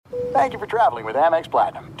Thank you for traveling with Amex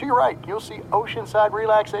Platinum. To your right, you'll see oceanside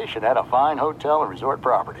relaxation at a fine hotel and resort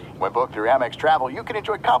property. When booked through Amex Travel, you can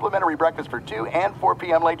enjoy complimentary breakfast for 2 and 4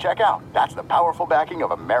 p.m. late checkout. That's the powerful backing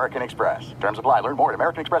of American Express. Terms apply. Learn more at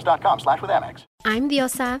americanexpress.com/withAmex. I'm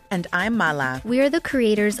Diosa. And I'm Mala. We are the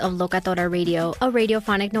creators of Locatora Radio, a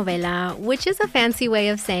radiophonic novela, which is a fancy way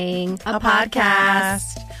of saying a podcast.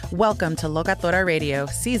 Welcome to Locatora Radio,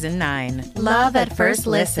 Season 9. Love at first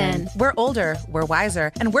listen. We're older, we're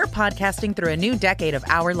wiser, and we're podcasting through a new decade of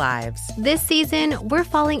our lives. This season, we're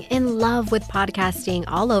falling in love with podcasting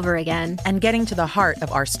all over again. And getting to the heart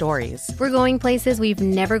of our stories. We're going places we've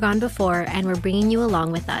never gone before, and we're bringing you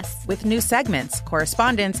along with us. With new segments,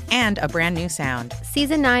 correspondence, and a brand new sound.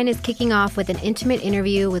 Season 9 is kicking off with an intimate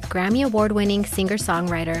interview with Grammy Award-winning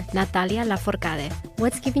singer-songwriter Natalia Lafourcade.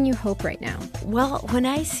 What's giving you hope right now? Well, when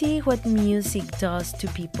I see what music does to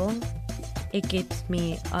people, it gives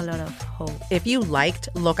me a lot of hope. If you liked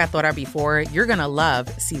Locatora before, you're going to love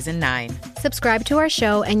Season 9. Subscribe to our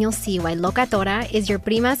show and you'll see why Locatora is your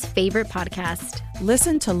prima's favorite podcast.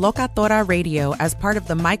 Listen to Locatora Radio as part of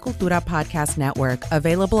the My Cultura Podcast Network,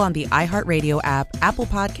 available on the iHeartRadio app, Apple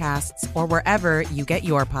Podcasts, or wherever you get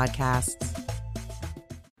your podcasts.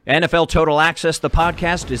 NFL Total Access, the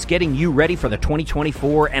podcast, is getting you ready for the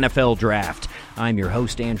 2024 NFL Draft. I'm your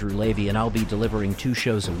host, Andrew Levy, and I'll be delivering 2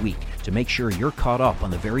 shows a week to make sure you're caught up on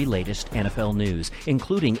the very latest NFL news,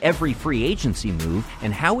 including every free agency move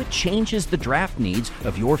and how it changes the draft needs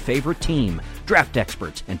of your favorite team. Draft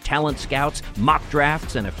experts and talent scouts, mock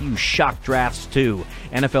drafts, and a few shock drafts, too.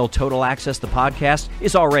 NFL Total Access, the podcast,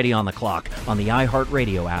 is already on the clock on the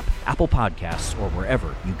iHeartRadio app, Apple Podcasts, or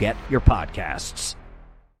wherever you get your podcasts.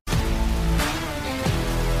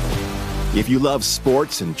 If you love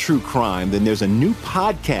sports and true crime, then there's a new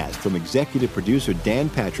podcast from executive producer Dan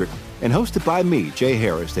Patrick and hosted by me, Jay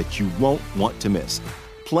Harris, that you won't want to miss.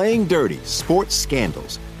 Playing Dirty: Sports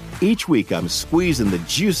Scandals. Each week, I'm squeezing the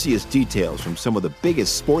juiciest details from some of the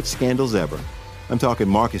biggest sports scandals ever. I'm talking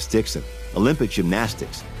Marcus Dixon, Olympic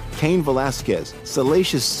gymnastics, Cain Velasquez,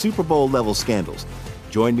 salacious Super Bowl-level scandals.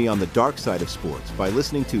 Join me on the dark side of sports by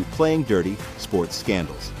listening to Playing Dirty: Sports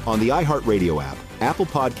Scandals on the iHeartRadio app, Apple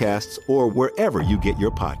Podcasts, or wherever you get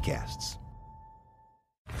your podcasts.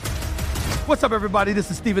 What's up, everybody?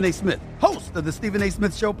 This is Stephen A. Smith, host of the Stephen A.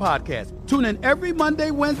 Smith Show podcast. Tune in every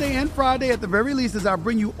Monday, Wednesday, and Friday at the very least as I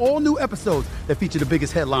bring you all new episodes that feature the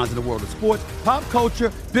biggest headlines in the world of sports, pop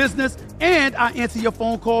culture, business, and I answer your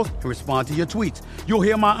phone calls and respond to your tweets. You'll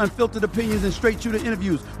hear my unfiltered opinions and straight-shooter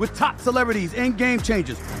interviews with top celebrities and game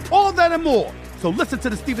changers. All that and more. So listen to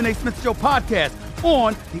the Stephen A. Smith Show podcast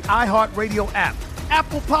on the iHeartRadio app,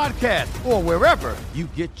 Apple Podcasts, or wherever you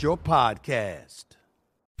get your podcast.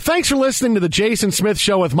 Thanks for listening to the Jason Smith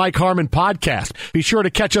Show with Mike Harmon podcast. Be sure to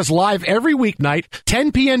catch us live every weeknight,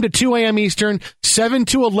 10 p.m. to 2 a.m. Eastern, 7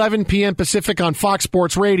 to 11 p.m. Pacific on Fox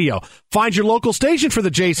Sports Radio. Find your local station for the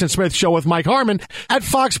Jason Smith Show with Mike Harmon at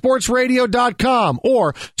foxsportsradio.com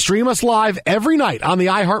or stream us live every night on the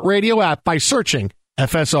iHeartRadio app by searching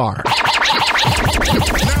FSR. Now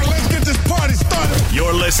let's get this party started.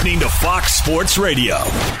 You're listening to Fox Sports Radio.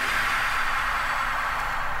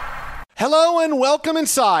 Hello and welcome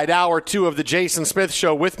inside Hour 2 of the Jason Smith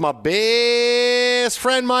Show with my best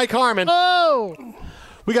friend Mike Harmon. Oh!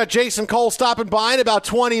 We got Jason Cole stopping by in about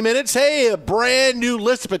 20 minutes. Hey, a brand new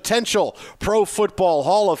list of potential Pro Football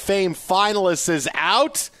Hall of Fame finalists is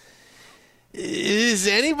out. Is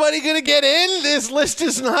anybody going to get in? This list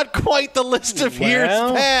is not quite the list of years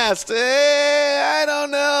past. I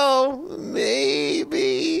don't know.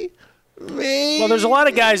 Maybe. Well, there's a lot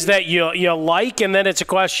of guys that you like, and then it's a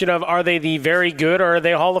question of are they the very good or are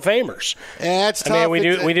they Hall of Famers? That's tough. I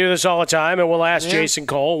mean, we do this all the time, and we'll ask Jason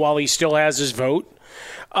Cole while he still has his vote.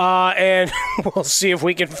 And we'll see if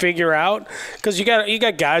we can figure out, because you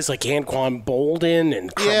got guys like Anquan Bolden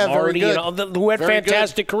and Cromartie and all who had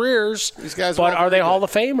fantastic careers. These guys, but are they Hall of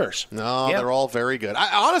Famers? No, they're all very good.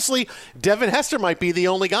 Honestly, Devin Hester might be the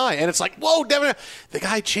only guy, and it's like, whoa, Devin, the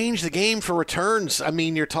guy changed the game for returns. I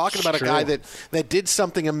mean, you're talking about a guy that did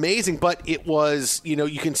something amazing, but it was,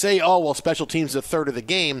 you can say, oh, well, special teams is a third of the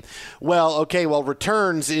game. Well, okay,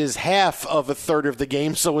 returns is half of a third of the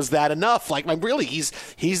game, so is that enough? Like, really, he's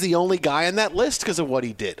the only guy on that list because of what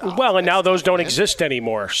he did. Well, and now those don't exist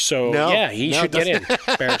anymore. So, he should get in.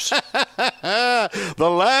 Bears. The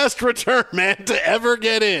last return man to ever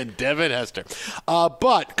get in, Devin Hester.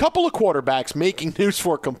 But a couple of quarterbacks making news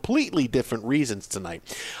for completely different reasons tonight.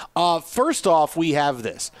 First off, we have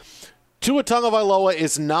this. Tua Takedown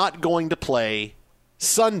is not going to play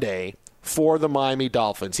Sunday for the Miami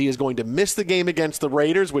Dolphins. He is going to miss the game against the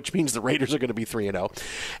Raiders, which means the Raiders are going to be 3-0.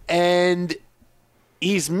 And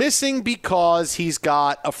He's missing because he's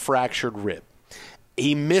got a fractured rib.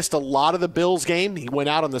 He missed a lot of the Bills game. He went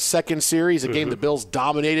out on the second series, a game the Bills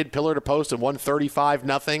dominated pillar to post and won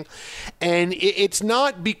 35-0. And it's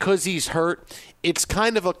not because he's hurt. It's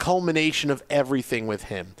kind of a culmination of everything with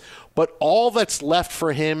him. But all that's left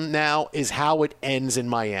for him now is how it ends in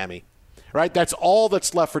Miami. Right? That's all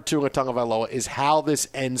that's left for Tua Tagovailoa is how this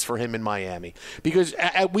ends for him in Miami. Because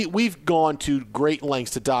we've gone to great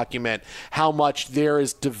lengths to document how much there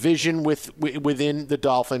is division within the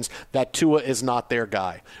Dolphins that Tua is not their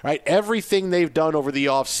guy. Right? Everything they've done over the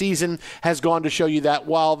offseason has gone to show you that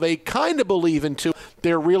while they kind of believe in Tua,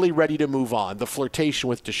 they're really ready to move on. The flirtation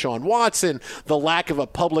with Deshaun Watson, the lack of a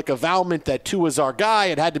public avowment that Tua's our guy.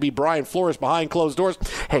 It had to be Brian Flores behind closed doors.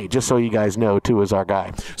 Hey, just so you guys know, Tua's our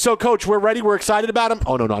guy. So, Coach, we're ready. We're excited about him.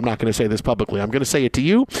 Oh, no, I'm not going to say this publicly. I'm going to say it to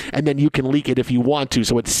you, and then you can leak it if you want to,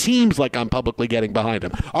 so it seems like I'm publicly getting behind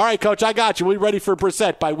him. All right, Coach, I got you. We're ready for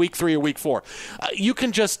Brissett by week 3 or week 4. You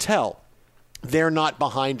can just tell they're not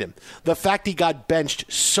behind him. The fact he got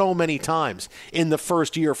benched so many times in the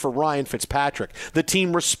first year for Ryan Fitzpatrick. The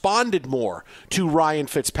team responded more to Ryan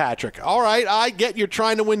Fitzpatrick. All right, I get you're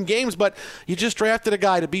trying to win games, but you just drafted a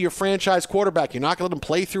guy to be your franchise quarterback. You're not going to let him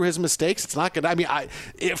play through his mistakes. It's not going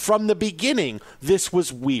to. From the beginning, this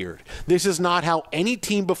was weird. This is not how any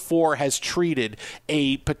team before has treated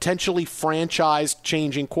a potentially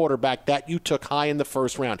franchise-changing quarterback that you took high in the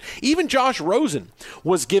first round. Even Josh Rosen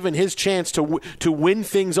was given his chance to win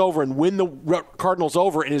things over and win the Cardinals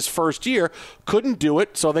over in his first year. Couldn't do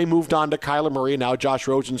it, so they moved on to Kyler Murray, and now Josh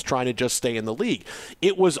Rosen's trying to just stay in the league.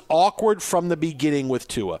 It was awkward from the beginning with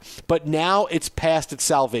Tua, but now it's past its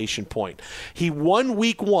salvation point. He won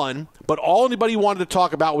week 1, but all anybody wanted to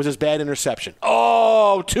talk about was his bad interception.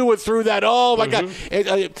 Oh, Tua threw that. Oh, my God.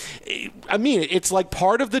 I mean, it's like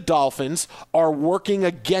part of the Dolphins are working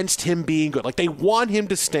against him being good. Like they want him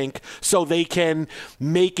to stink so they can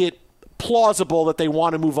make it plausible that they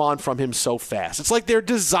want to move on from him so fast. It's like they're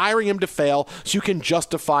desiring him to fail so you can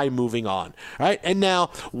justify moving on, right? And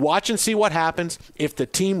now watch and see what happens if the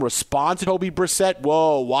team responds to Jacoby Brissett.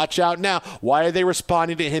 Whoa, watch out now. Why are they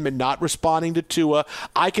responding to him and not responding to Tua?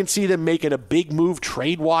 I can see them making a big move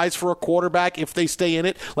trade-wise for a quarterback if they stay in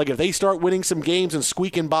it. Like if they start winning some games and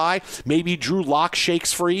squeaking by, maybe Drew Lock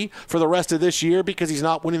shakes free for the rest of this year because he's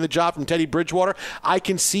not winning the job from Teddy Bridgewater. I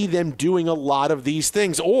can see them doing a lot of these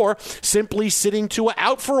things. Or simply sitting Tua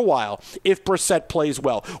out for a while if Brissett plays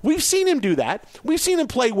well. We've seen him do that. We've seen him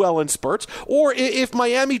play well in spurts. Or if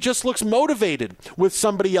Miami just looks motivated with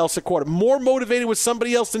somebody else at quarter, more motivated with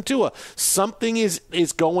somebody else than Tua. Something is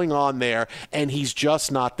going on there, and he's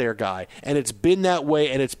just not their guy. And it's been that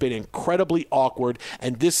way, and it's been incredibly awkward.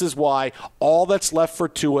 And this is why all that's left for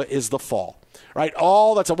Tua is the fall. Right?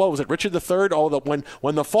 What was it, Richard III?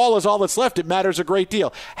 When the fall is all that's left, it matters a great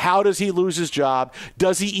deal. How does he lose his job?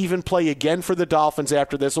 Does he even play again for the Dolphins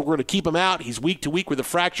after this? We're going to keep him out. He's week to week with a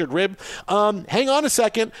fractured rib. Hang on a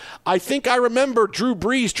second. I think I remember Drew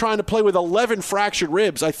Brees trying to play with 11 fractured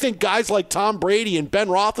ribs. I think guys like Tom Brady and Ben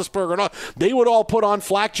Roethlisberger, and all, they would all put on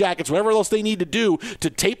flak jackets, whatever else they need to do to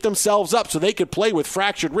tape themselves up so they could play with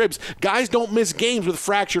fractured ribs. Guys don't miss games with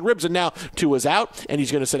fractured ribs, and now Tua's out, and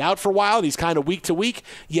he's going to sit out for a while, and he's kind of week to week,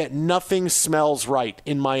 yet nothing smells right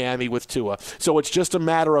in Miami with Tua. So it's just a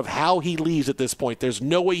matter of how he leaves at this point. There's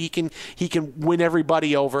no way he can win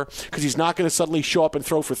everybody over because he's not going to suddenly show up and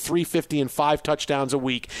throw for 350 and 5 touchdowns a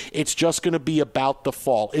week. It's just going to be about the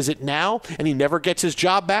fall. Is it now and he never gets his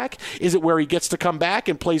job back? Is it where he gets to come back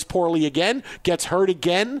and plays poorly again, gets hurt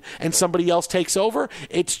again, and somebody else takes over?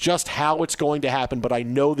 It's just how it's going to happen, but I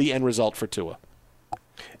know the end result for Tua.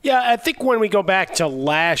 Yeah, I think when we go back to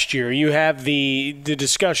last year, you have the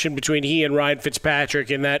discussion between he and Ryan Fitzpatrick,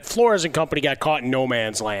 and that Flores and company got caught in no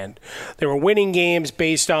man's land. They were winning games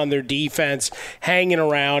based on their defense, hanging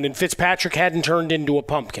around, and Fitzpatrick hadn't turned into a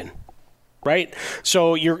pumpkin, right?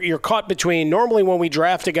 So you're caught between, normally when we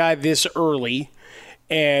draft a guy this early,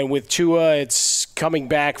 and with Tua, it's coming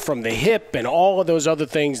back from the hip and all of those other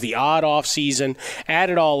things, the odd off season, add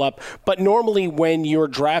it all up. But normally when you're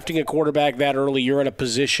drafting a quarterback that early, you're in a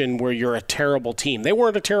position where you're a terrible team. They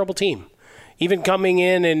weren't a terrible team. Even coming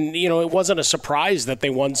in and, it wasn't a surprise that they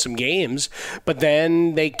won some games, but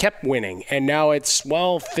then they kept winning. And now it's,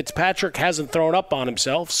 Fitzpatrick hasn't thrown up on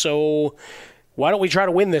himself, so why don't we try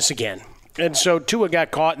to win this again? And so Tua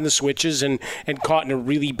got caught in the switches and caught in a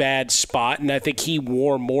really bad spot, and I think he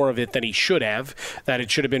wore more of it than he should have, that it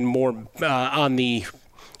should have been more on the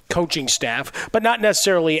coaching staff, but not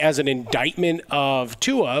necessarily as an indictment of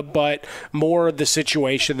Tua, but more the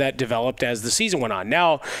situation that developed as the season went on.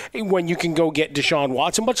 Now, when you can go get Deshaun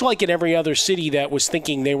Watson, much like in every other city that was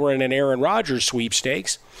thinking they were in an Aaron Rodgers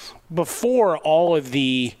sweepstakes, before all of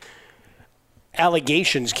the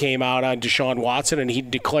allegations came out on Deshaun Watson and he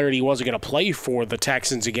declared he wasn't going to play for the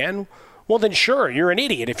Texans again, well, then sure, you're an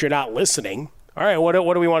idiot if you're not listening. All right, what do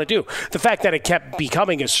we want to do? The fact that it kept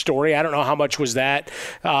becoming a story, I don't know how much was that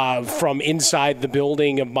from inside the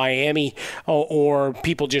building of Miami or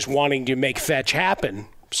people just wanting to make fetch happen.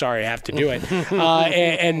 Sorry, I have to do it.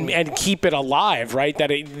 And keep it alive, right? That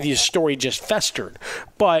the story just festered.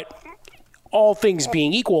 But all things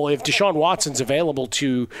being equal, if Deshaun Watson's available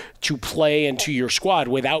to play into your squad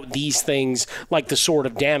without these things like the sword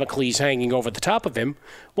of Damocles hanging over the top of him,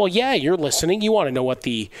 well, yeah, you're listening. You want to know what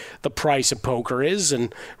the price of poker is.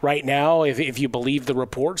 And right now, if you believe the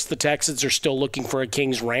reports, the Texans are still looking for a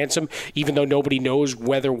king's ransom, even though nobody knows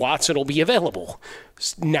whether Watson will be available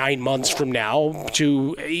 9 months from now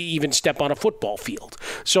to even step on a football field.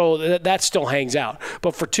 So that still hangs out.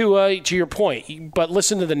 But for Tua, to your point, but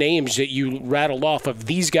listen to the names that you rattled off of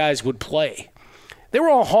these guys would play. They were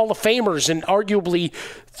all Hall of Famers and arguably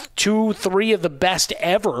 2-3 of the best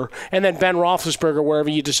ever. And then Ben Roethlisberger, wherever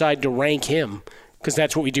you decide to rank him, because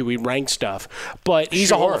that's what we do. We rank stuff. But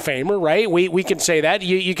he's a Hall of Famer, right? We can say that.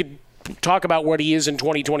 You could talk about what he is in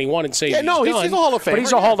 2021 and say he's a Hall of Famer. But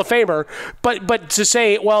he's a Hall of Famer. But to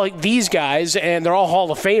say, well, these guys, and they're all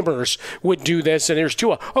Hall of Famers, would do this, and there's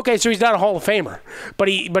Tua. Okay, so he's not a Hall of Famer. But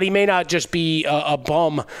he may not just be a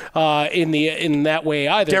bum in that way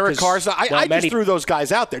either. Derek Carr's not. I just threw those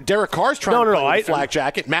guys out there. Derek Carr's trying to play with a flak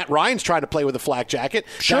jacket. Matt Ryan's trying to play with a flak jacket.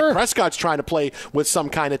 Sure. Dak Prescott's trying to play with some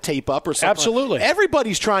kind of tape up or something. Absolutely.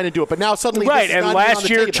 Everybody's trying to do it, but now suddenly right. This is and not last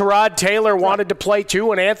year, on the table. Tyrod Taylor wanted to play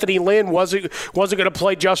too, and Anthony Lynn wasn't going to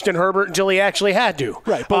play Justin Herbert until he actually had to.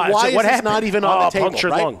 Right, but why is this not even on the table?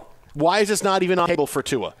 Punctured right? lung. Why is this not even on the table for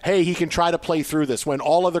Tua? Hey, he can try to play through this. When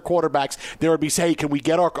all other quarterbacks, there would be, hey, can we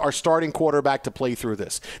get our starting quarterback to play through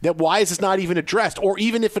this? Why is this not even addressed? Or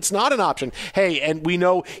even if it's not an option, hey, and we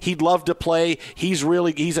know he'd love to play. He's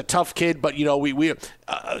a tough kid, but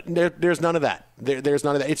there's none of that. There's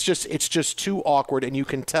none of that. It's just too awkward, and you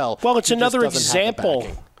can tell. Well, it's another example.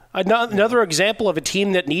 Another example of a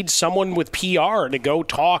team that needs someone with PR to go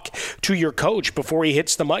talk to your coach before he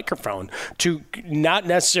hits the microphone. To not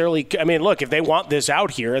necessarily, look, if they want this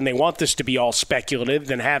out here and they want this to be all speculative,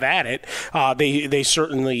 then have at it. They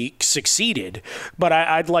certainly succeeded. But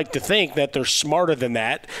I'd like to think that they're smarter than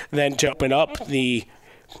that, than to open up the,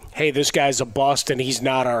 hey, this guy's a bust and he's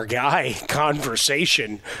not our guy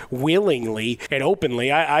conversation willingly and openly.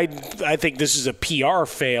 I think this is a PR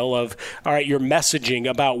fail of, all right, your messaging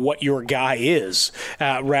about what your guy is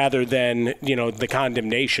rather than, the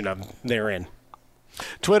condemnation of therein.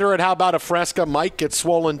 Twitter at How About a Fresca. Mike gets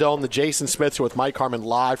Swollen Dome. The Jason Smiths with Mike Harmon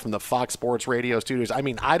live from the Fox Sports Radio studios.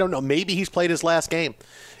 I don't know. Maybe he's played his last game.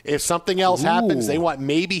 If something else happens,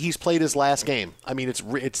 maybe he's played his last game.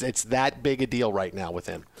 It's that big a deal right now with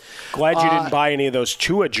him. Glad you didn't buy any of those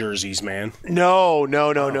Tua jerseys, man. No.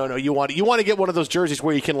 You want to get one of those jerseys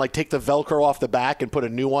where you can take the Velcro off the back and put a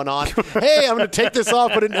new one on. Hey, I'm going to take this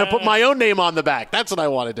off, and put my own name on the back. That's what I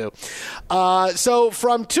want to do. So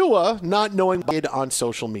from Tua, not knowing on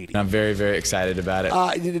social media, I'm very, very excited about it.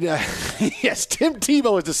 Yes, Tim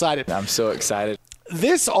Tebow has decided. I'm so excited.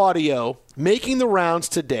 This audio making the rounds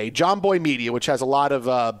today, John Boy Media, which has a lot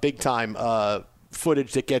of big-time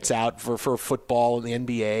footage that gets out for football and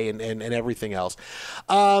the NBA and everything else.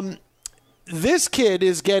 This kid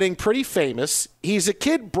is getting pretty famous. He's a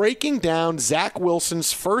kid breaking down Zach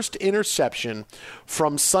Wilson's first interception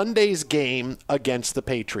from Sunday's game against the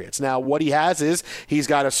Patriots. Now, what he has is he's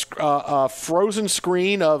got a frozen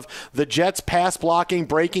screen of the Jets pass blocking,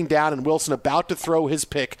 breaking down, and Wilson about to throw his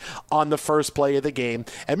pick on the first play of the game.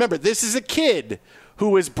 And remember, this is a kid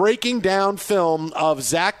who is breaking down film of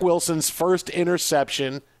Zach Wilson's first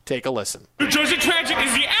interception. Take a listen. New Jersey Tragic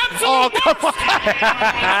is the absolute Oh, come on.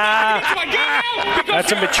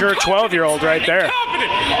 That's a mature 12-year-old right there.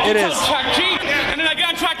 It is. Track G, and then I got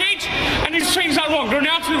on track H, and these trains are wrong. The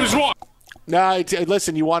announcement was wrong. No,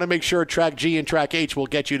 listen, you want to make sure track G and track H will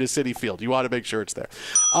get you to Citi Field. You want to make sure it's there.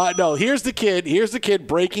 No, here's the kid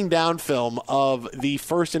breaking down film of the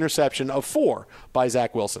first interception of 4 by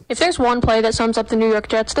Zach Wilson. If there's one play that sums up the New York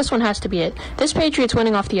Jets, this one has to be it. This Patriots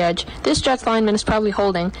winning off the edge. This Jets lineman is probably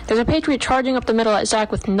holding. There's a Patriot charging up the middle at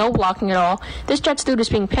Zach with no blocking at all. This Jets dude is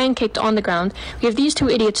being pancaked on the ground. We have these two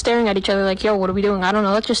idiots staring at each other like, yo, what are we doing? I don't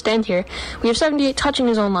know. Let's just stand here. We have 78 touching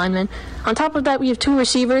his own lineman. On top of that, we have 2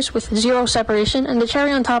 receivers with 0 separation, and the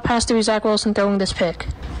cherry on top has to be Zach Wilson throwing this pick.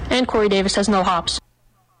 and Corey Davis has no hops.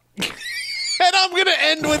 And I'm going to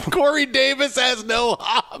end with Corey Davis has no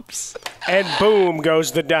hops. And boom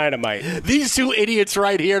goes the dynamite. These two idiots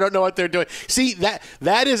right here don't know what they're doing. See,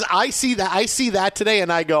 that is, I see that today,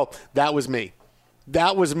 and I go, that was me.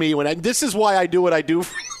 That was me this is why I do what I do,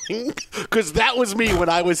 because that was me when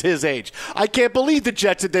I was his age. I can't believe the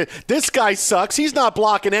Jets did this. Guy sucks. He's not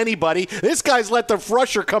blocking anybody. This guy's let the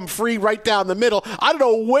rusher come free right down the middle. I don't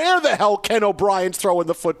know where the hell Ken O'Brien's throwing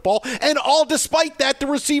the football, and all despite that, the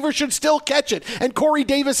receiver should still catch it. And Corey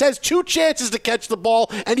Davis has 2 chances to catch the ball,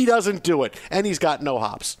 and he doesn't do it. And he's got no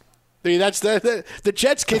hops. I mean, that's the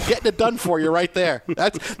Jets kid getting it done for you right there.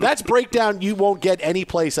 That's breakdown you won't get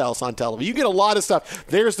anyplace else on television. You get a lot of stuff.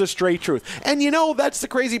 There's the straight truth. And, that's the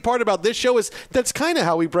crazy part about this show is that's kind of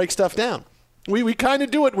how we break stuff down. We kind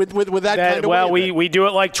of do it with that kind of way. Well, we do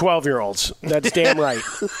it like 12-year-olds. That's damn right.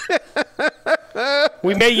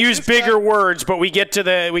 We may use bigger words, but we cut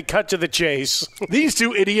to the chase. These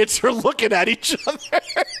two idiots are looking at each other.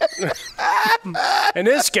 And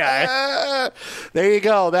this guy. There you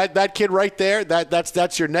go. That kid right there,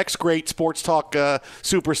 that's your next great sports talk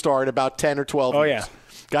superstar in about 10 or 12 years. Oh, yeah.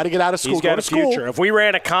 Got to get out of school. He's got a future. If we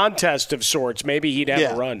ran a contest of sorts, maybe he'd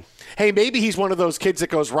have a run. Hey, maybe he's one of those kids that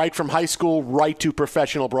goes right from high school right to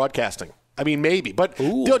professional broadcasting. I mean, maybe. But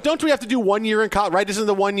don't we have to do 1 year in college? Right? Isn't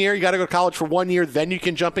the 1 year? You got to go to college for 1 year, then you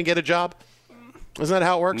can jump and get a job? Isn't that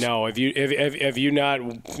how it works? No, if you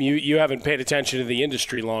haven't paid attention to the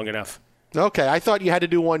industry long enough. Okay, I thought you had to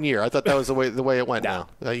do 1 year. I thought that was the way it went. No.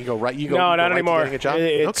 Now you go right. Not right anymore. To getting a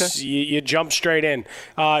job? Okay. You jump straight in.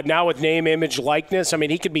 Now with name, image, likeness. I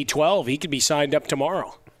mean, he could be 12. He could be signed up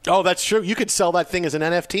tomorrow. Oh, that's true. You could sell that thing as an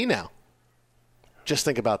NFT now. Just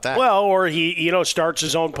think about that. Well, or he starts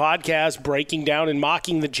his own podcast breaking down and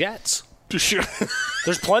mocking the Jets. Sure.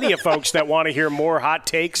 There's plenty of folks that want to hear more hot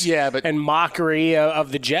takes and mockery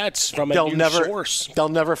of the Jets from a news source. They'll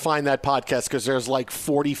never find that podcast because there's like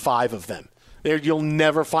 45 of them. You'll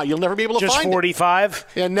never be able to find it. Just 45?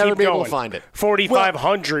 Yeah, never be able to find it.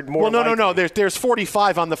 4,500 more. Well, no. There's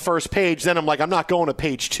 45 on the first page. Then I'm like, I'm not going to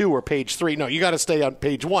page 2 or page 3. No, you got to stay on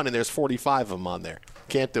page 1, and there's 45 of them on there.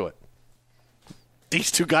 Can't do it.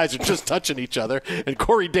 These two guys are just touching each other, and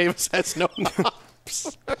Corey Davis has no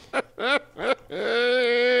hops.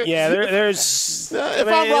 Yeah, there's. If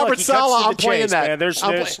I'm Robert Saleh, I'm playing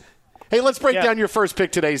that. Hey, let's break down your first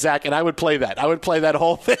pick today, Zach, and I would play that. I would play that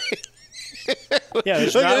whole thing. Yeah,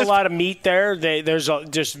 there's not a lot of meat there. There's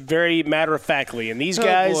just very matter-of-factly. And these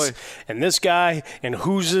guys, and this guy, and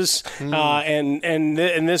Hooses, and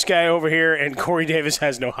this guy over here, and Corey Davis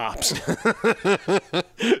has no hops.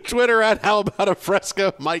 Twitter at How About a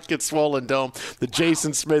Fresca, Mike Gets Swollen Dome, The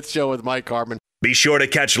Jason Smith Show with Mike Harmon. Be sure to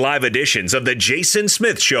catch live editions of The Jason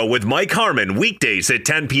Smith Show with Mike Harmon weekdays at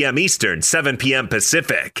 10 p.m. Eastern, 7 p.m.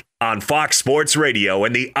 Pacific on Fox Sports Radio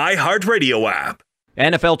and the iHeartRadio app.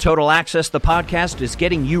 NFL Total Access, the podcast, is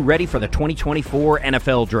getting you ready for the 2024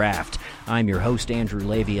 NFL Draft. I'm your host, Andrew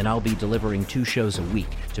Levy, and I'll be delivering 2 shows a week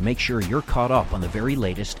to make sure you're caught up on the very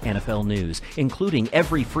latest NFL news, including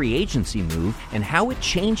every free agency move and how it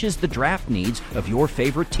changes the draft needs of your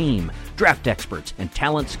favorite team. Draft experts and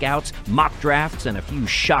talent scouts, mock drafts, and a few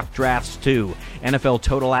shock drafts, too. NFL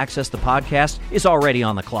Total Access, the podcast, is already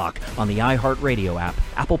on the clock on the iHeartRadio app,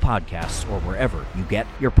 Apple Podcasts, or wherever you get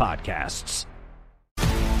your podcasts.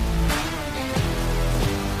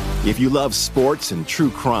 If you love sports and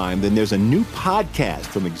true crime, then there's a new podcast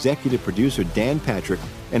from executive producer Dan Patrick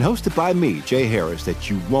and hosted by me, Jay Harris,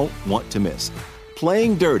 that you won't want to miss.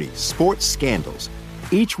 Playing Dirty: Sports Scandals.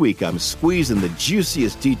 Each week, I'm squeezing the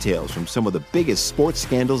juiciest details from some of the biggest sports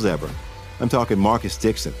scandals ever. I'm talking Marcus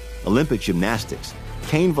Dixon, Olympic gymnastics,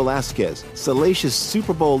 Cain Velasquez, salacious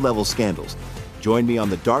Super Bowl-level scandals. Join me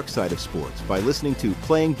on the dark side of sports by listening to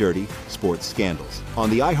Playing Dirty: Sports Scandals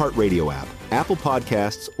on the iHeartRadio app, Apple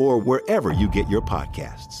Podcasts, or wherever you get your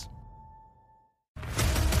podcasts.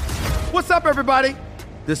 What's up, everybody?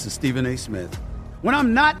 This is Stephen A. Smith. When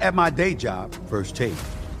I'm not at my day job, First Take,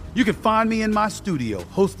 you can find me in my studio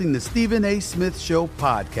hosting the Stephen A. Smith Show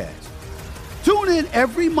podcast. Tune in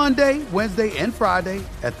every Monday, Wednesday, and Friday,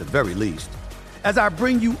 at the very least, as I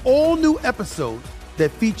bring you all new episodes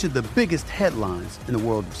that feature the biggest headlines in the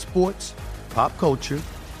world of sports, pop culture,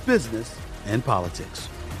 business, and politics.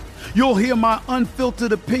 You'll hear my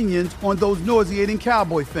unfiltered opinions on those nauseating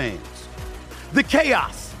Cowboy fans, the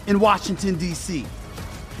chaos in Washington, D.C.,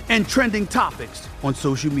 and trending topics on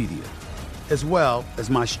social media, as well as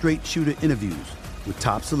my straight shooter interviews with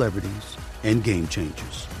top celebrities and game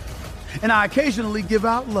changers. And I occasionally give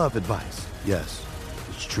out love advice. Yes,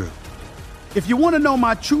 it's true. If you want to know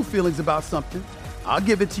my true feelings about something, I'll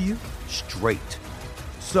give it to you straight.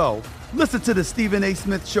 So, listen to the Stephen A.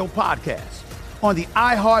 Smith Show podcast on the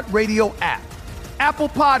iHeartRadio app, Apple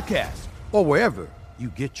Podcasts, or wherever you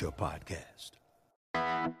get your podcast.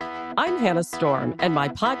 I'm Hannah Storm, and my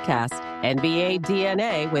podcast, NBA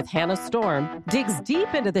DNA with Hannah Storm, digs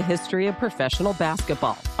deep into the history of professional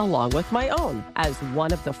basketball, along with my own, as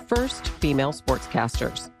one of the first female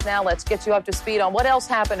sportscasters. Now let's get you up to speed on what else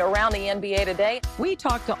happened around the NBA today. We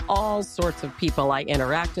talked to all sorts of people I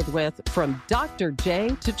interacted with, from Dr.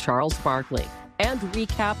 J to Charles Barkley, and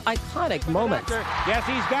recap iconic moments. Yes,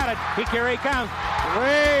 he's got it. Here he comes.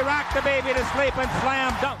 Way rock the baby to sleep and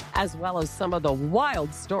slam dunk. As well as some of the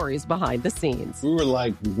wild stories behind the scenes. We were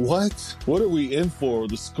like, what? What are we in for?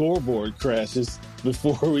 The scoreboard crashes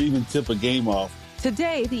before we even tip a game off.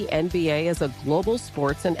 Today, the NBA is a global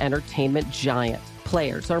sports and entertainment giant.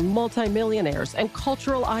 Players are multimillionaires and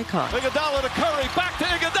cultural icons. Iguodala to Curry, back to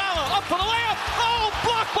Iguodala, up for the layup. Oh,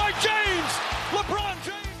 blocked by James. LeBron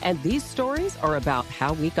James. And these stories are about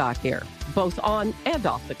how we got here, both on and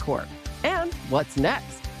off the court. And what's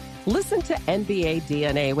next? Listen to NBA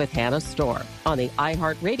DNA with Hannah Storm on the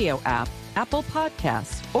iHeartRadio app, Apple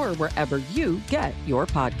Podcasts, or wherever you get your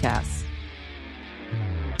podcasts.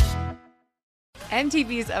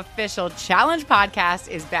 MTV's official Challenge podcast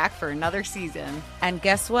is back for another season. And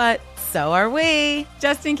guess what? So are we.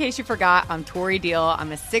 Just in case you forgot, I'm Tori Deal.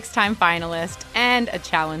 I'm a 6-time finalist and a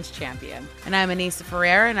Challenge champion. And I'm Anissa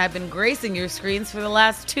Ferreira, and I've been gracing your screens for the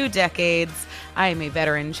last 2 decades. I am a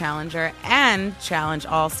veteran challenger and Challenge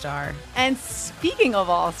All-Star. And speaking of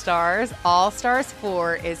All-Stars, All-Stars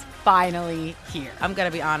 4 is finally here. I'm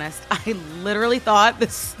going to be honest. I literally thought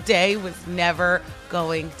this day was never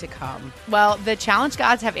going to come. Well, the Challenge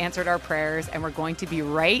gods have answered our prayers, and we're going to be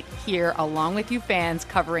right here along with you fans,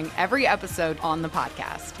 covering every episode on the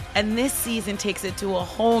podcast. And this season takes it to a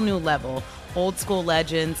whole new level. Old school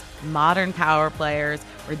legends, modern power players,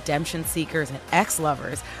 redemption seekers, and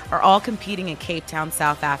ex-lovers are all competing in Cape Town,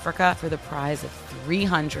 South Africa for the prize of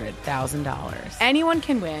 $300,000. Anyone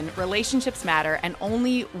can win, relationships matter, and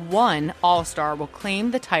only one All-Star will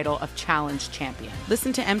claim the title of Challenge champion.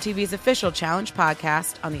 Listen to MTV's official Challenge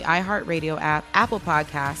podcast on the iHeartRadio app, Apple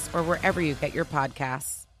Podcasts, or wherever you get your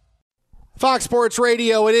podcasts. Fox Sports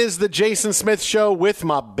Radio, it is the Jason Smith Show with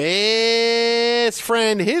my best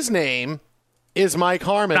friend. His name is Mike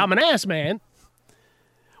Harmon. I'm an ass man.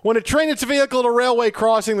 When a train hits a vehicle at a railway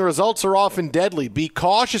crossing, the results are often deadly. Be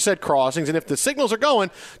cautious at crossings, and if the signals are going,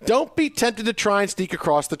 don't be tempted to try and sneak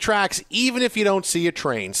across the tracks, even if you don't see a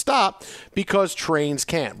train. Stop, because trains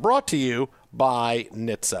can't. Brought to you by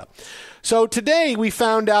NHTSA. So today we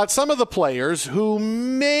found out some of the players who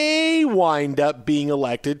may wind up being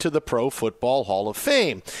elected to the Pro Football Hall of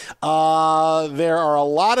Fame. There are a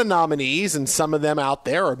lot of nominees, and some of them out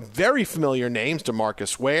there are very familiar names: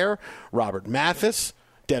 DeMarcus Ware, Robert Mathis,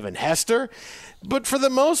 Devin Hester. But for the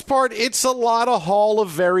most part, it's a lot of Hall of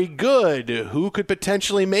Very Good. Who could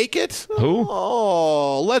potentially make it? Who?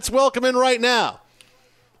 Oh, let's welcome in right now.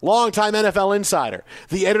 Longtime NFL insider,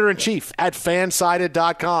 the editor-in-chief at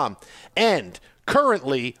Fansided.com, and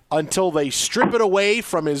currently, until they strip it away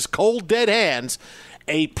from his cold, dead hands,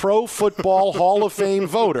 a Pro Football Hall of Fame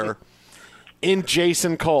voter in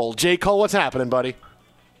Jason Cole. J. Cole, what's happening, buddy?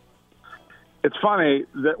 It's funny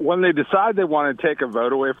that when they decide they want to take a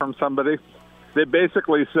vote away from somebody, they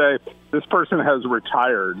basically say, this person has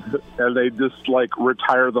retired, and they just,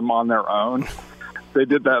 retire them on their own. They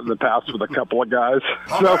did that in the past with a couple of guys.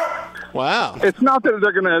 So, wow. It's not that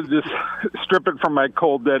they're going to just strip it from my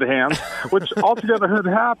cold, dead hands, which altogether had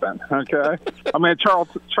happened, okay? I mean, Charles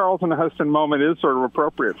and Heston moment is sort of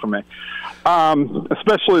appropriate for me,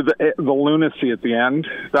 especially the lunacy at the end.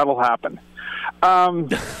 That'll happen.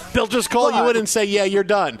 They'll just call you in and say, yeah, you're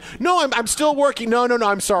done. No, I'm still working. No,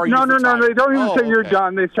 I'm sorry. No, they don't even say you're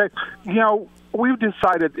done. They say, we've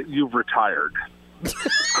decided that you've retired.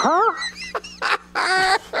 Huh?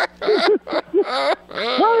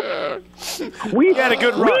 We had a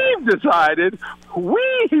good run. We've decided.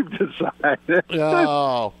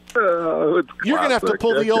 Oh. You're going to have to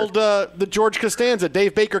pull the old the George Costanza.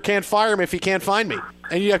 Dave Baker can't fire him if he can't find me.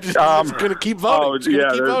 And you have to just going to keep voting.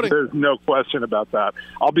 There's no question about that.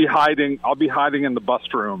 I'll be hiding in the bus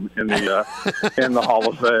room in the in the Hall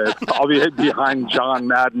of Fame. I'll be behind John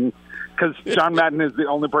Madden, because John Madden is the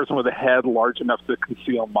only person with a head large enough to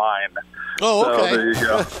conceal mine. Oh, okay. So there you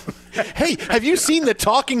go. Hey, have you seen the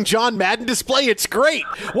talking John Madden display? It's great.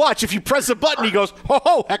 Watch, if you press a button, he goes,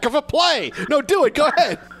 oh, heck of a play. No, do it. Go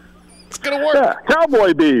ahead. It's going to work. Yeah,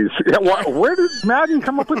 cowboy bees. Yeah, where did Madden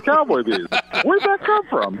come up with cowboy bees? Where'd that come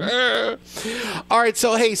from? All right,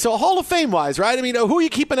 so Hall of Fame-wise, right? I mean, who are you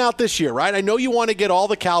keeping out this year, right? I know you want to get all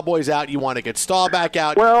the Cowboys out. You want to get Staubach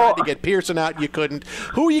out. You tried to get Pearson out. You couldn't.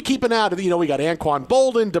 Who are you keeping out? We got Anquan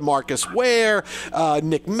Bolden, DeMarcus Ware,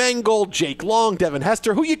 Nick Mengle, Jake Long, Devin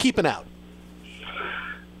Hester. Who are you keeping out?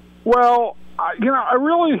 Well,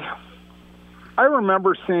 I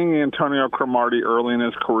remember seeing Antonio Cromartie early in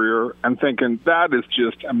his career and thinking, that is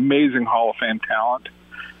just amazing Hall of Fame talent.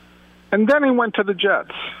 And then he went to the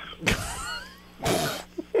Jets.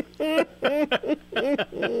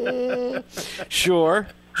 Sure.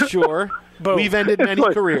 We've ended many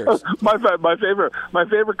careers. My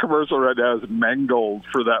favorite commercial right now is Mangold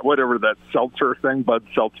for that, whatever that seltzer thing, Bud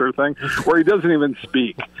Seltzer thing, where he doesn't even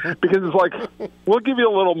speak. Because it's like, we'll give you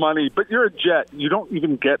a little money, but you're a Jet. You don't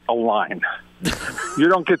even get a line. You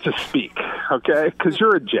don't get to speak, okay? Because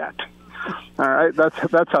you're a Jet. All right?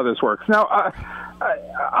 That's how this works. Now, I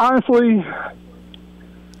honestly,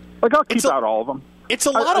 I'll keep out all of them. It's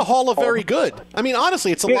a lot of Hall of Very Good. I mean,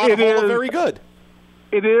 honestly, it's a lot of Hall of Very Good.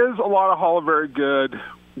 It is a lot of Hall of Very Good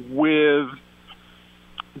with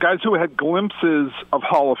guys who had glimpses of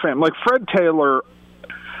Hall of Fame. Like Fred Taylor.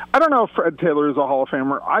 I don't know if Fred Taylor is a Hall of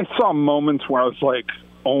Famer. I saw moments where I was like,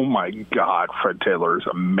 oh, my God, Fred Taylor is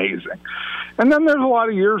amazing. And then there's a lot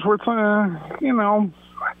of years where it's, and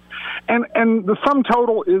the sum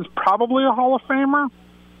total is probably a Hall of Famer,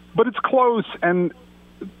 but it's close. And,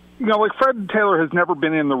 like Fred Taylor has never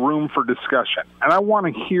been in the room for discussion. And I want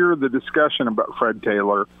to hear the discussion about Fred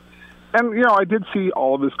Taylor. And, I did see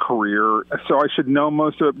all of his career, so I should know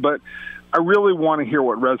most of it, but I really want to hear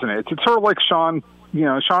what resonates. It's sort of like Sean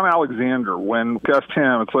Alexander, when we discussed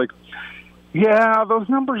him, it's like, yeah, those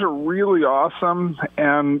numbers are really awesome.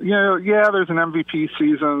 And, there's an MVP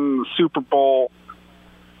season, the Super Bowl.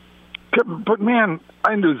 But, man,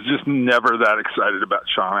 I was just never that excited about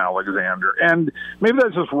Sean Alexander. And maybe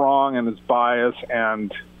that's just wrong and it's bias.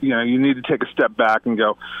 And, you need to take a step back and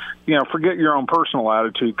go, forget your own personal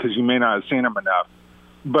attitude because you may not have seen him enough.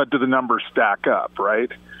 But do the numbers stack up,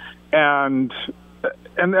 right? And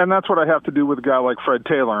that's what I have to do with a guy like Fred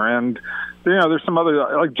Taylor. And, there's some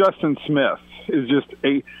other, like Justin Smith is just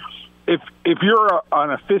if you're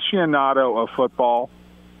an aficionado of football,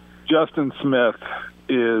 Justin Smith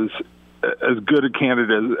is as good a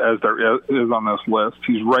candidate as there is on this list.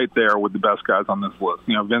 He's right there with the best guys on this list.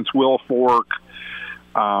 Vince Wilfork,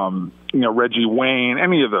 Reggie Wayne,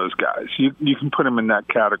 any of those guys. You can put him in that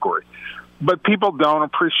category. But people don't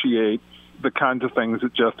appreciate the kinds of things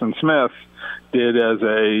that Justin Smith did as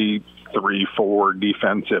a 3-4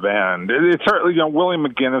 defensive end. It's certainly, Willie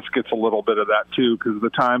McGinnis gets a little bit of that too, because the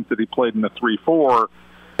times that he played in the 3-4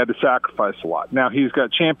 had to sacrifice a lot. Now he's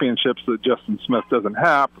got championships that Justin Smith doesn't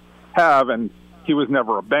have, and he was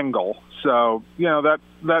never a Bengal, so that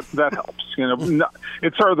helps.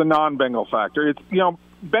 It's sort of the non-Bengal factor. It's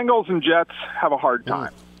Bengals and Jets have a hard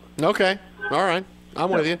time. Okay, all right,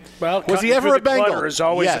 I'm with you. Well, was he ever a Bengal? Clutter is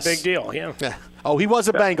always a big deal. Yeah. Oh, he was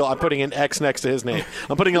a Bengal. I'm putting an X next to his name.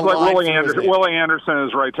 I'm putting a like line Willie through his Anderson. name. Willie Anderson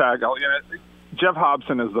is right tackle. Jeff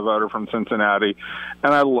Hobson is the voter from Cincinnati,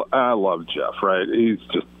 and I love Jeff. Right, he's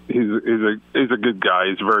a good guy.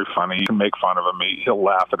 He's very funny. You can make fun of him. He'll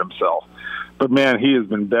laugh at himself. But man, he has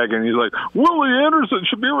been begging. He's like, Willie Anderson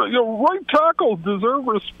should be right tackles deserve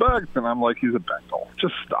respect, and I'm like, he's a Bengal.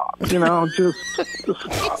 Just stop. Just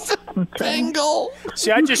stop. Bengal.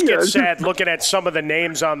 See, I just get sad looking at some of the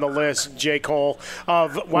names on the list, J. Cole.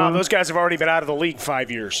 Those guys have already been out of the league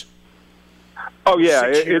 5 years. Oh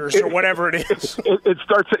yeah, 6 years or whatever it is. It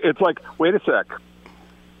starts. It's like, wait a sec.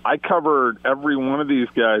 I covered every one of these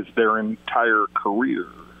guys their entire career,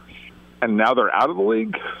 and now they're out of the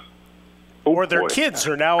league. Or their kids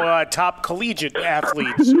are now top collegiate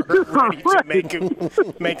athletes ready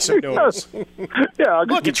to make some noise. Yeah,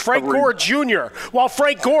 look, it's Frank Gore Jr., while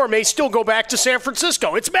Frank Gore may still go back to San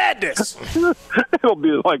Francisco. It's madness. It'll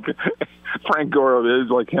be like Frank Gore is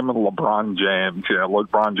like him and LeBron James.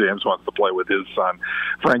 LeBron James wants to play with his son.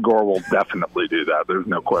 Frank Gore will definitely do that. There's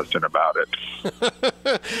no question about it.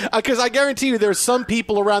 Because I guarantee you there's some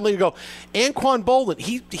people around there who go, Anquan Bolden,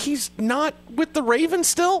 he's not with the Ravens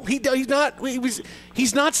still? He's not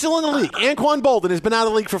still in the league. Anquan Bolden has been out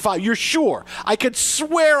of the league for 5 years. You're sure? I could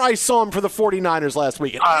swear I saw him for the 49ers last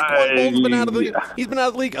week. Anquan Bolden's been out of the league. He's been out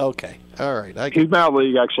of the league? Okay. All right. He's been out of the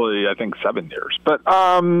league, actually, I think 7 years. But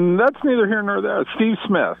that's neither here nor there. Steve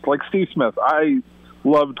Smith. I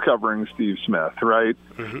loved covering Steve Smith, right?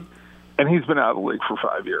 Mm-hmm. And he's been out of the league for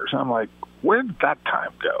 5 years. I'm like, where did that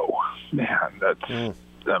time go? Man, that's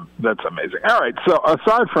amazing. All right, so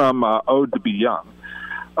aside from Ode to Be Young,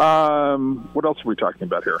 What else are we talking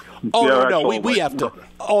about here? We have to.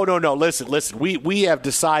 Oh no! Listen. We have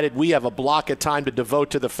decided we have a block of time to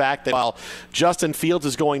devote to the fact that while Justin Fields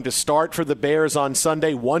is going to start for the Bears on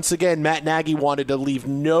Sunday, once again Matt Nagy wanted to leave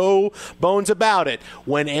no bones about it.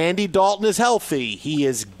 When Andy Dalton is healthy, he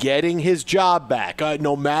is getting his job back,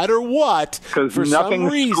 no matter what. Because nothing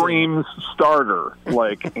screams starter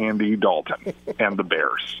like Andy Dalton and the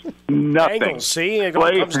Bears. Nothing. Bengals, see, it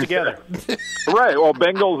all comes together. Right. Well,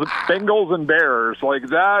 Bengals and Bears,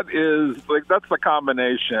 that's the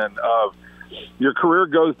combination of your career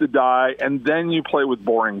goes to die, and then you play with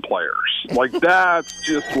boring players. That's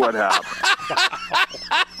just what happens.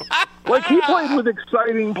 He played with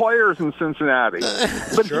exciting players in Cincinnati,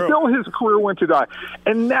 but still his career went to die.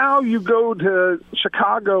 And now you go to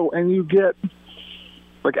Chicago and you get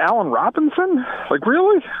Allen Robinson.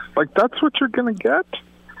 Really? That's what you're going to get?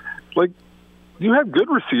 You have good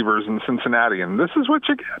receivers in Cincinnati, and this is what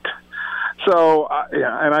you get. So,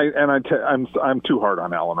 I'm too hard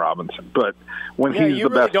on Allen Robinson, but when he's you the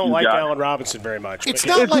really best, don't like Allen Robinson very much. It's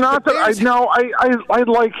not that I know. I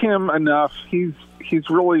like him enough. He's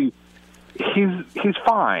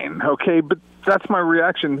fine, okay, but that's my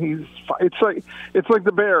reaction. It's like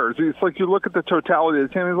the Bears. It's like you look at the totality of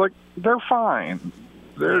the team. It's like they're fine.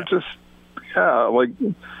 They're just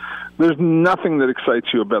there's nothing that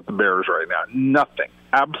excites you about the Bears right now. Nothing.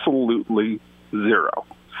 Absolutely zero.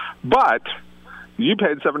 But you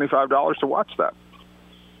paid $75 to watch that.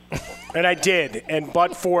 And I did.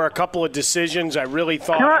 But for a couple of decisions, I really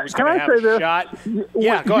thought I was going to have a shot.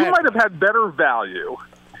 Yeah, go ahead. You might have had better value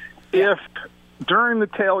if during the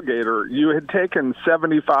tailgater you had taken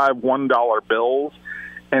 75 $1 bills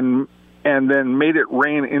and then made it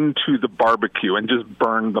rain into the barbecue and just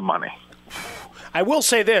burned the money. I will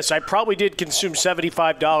say this. I probably did consume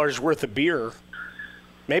 $75 worth of beer.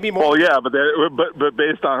 Maybe more. Well, yeah, but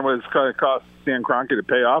based on what it's going to cost Stan Kroenke to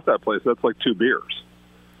pay off that place, that's like 2 beers.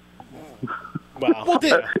 Wow.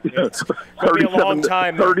 It's going to be a long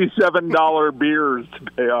time. $37 beers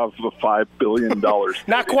to pay off the $5 billion.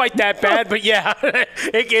 Not quite that bad, but yeah,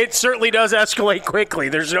 it certainly does escalate quickly.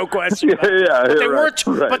 There's no question.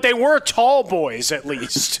 But they were tall boys at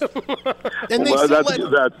least. And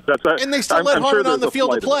they still let Harmon on the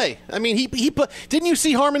field to play. I mean, he didn't you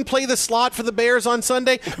see Harmon play the slot for the Bears on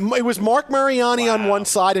Sunday? It was Mark Mariani on one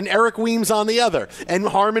side and Eric Weems on the other, and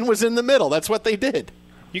Harmon was in the middle. That's what they did.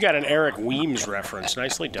 You got an Eric Weems reference.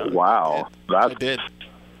 Nicely done. Wow. I did.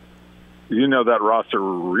 You know that roster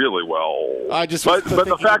really well. I just but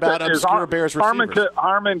the fact that is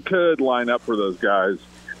Harmon could line up for those guys,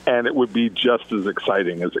 and it would be just as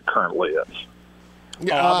exciting as it currently is.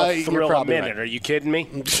 You're probably a minute. Right. Are you kidding me?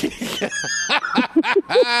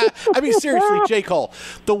 I mean, seriously, J. Cole,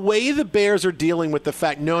 the way the Bears are dealing with the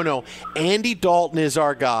fact, Andy Dalton is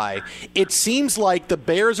our guy. It seems like the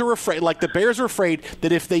Bears are afraid.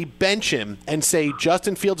 That if they bench him and say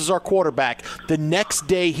Justin Fields is our quarterback, the next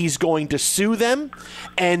day he's going to sue them,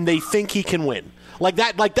 and they think he can win.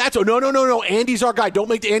 That's no. Andy's our guy. Don't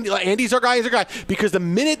make Andy's our guy. He's our guy. Because the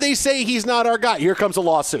minute they say he's not our guy, here comes a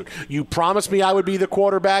lawsuit. You promised me I would be the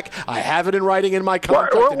quararterback. I have it in writing in my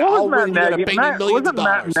contract. Wasn't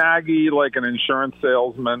Matt Nagy like an insurance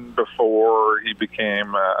salesman before he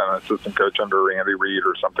became an assistant coach under Andy Reid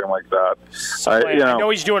or something like that? I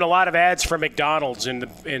know he's doing a lot of ads for McDonald's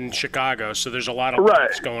in Chicago, so there's a lot of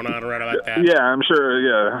things going on around about that. Yeah, I'm sure.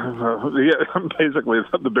 Yeah, basically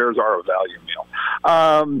the Bears are a value meal.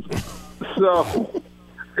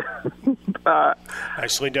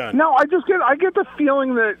 Nicely done. No, I get the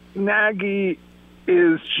feeling that Nagy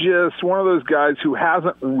is just one of those guys who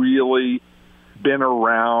hasn't really been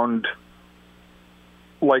around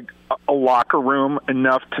like a locker room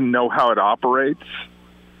enough to know how it operates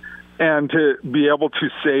and to be able to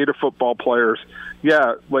say to football players,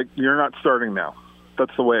 you're not starting now.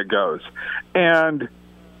 That's the way it goes. And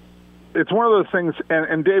it's one of those things,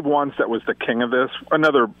 and Dave Wannstedt was the king of this,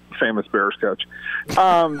 another famous Bears coach.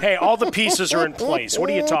 Hey, all the pieces are in place. What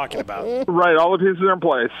are you talking about? Right, all the pieces are in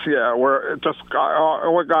place. Yeah, we're just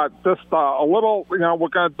we got just a little. We're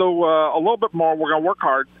going to do a little bit more. We're going to work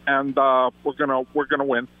hard, and we're going to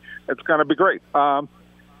win. It's going to be great. But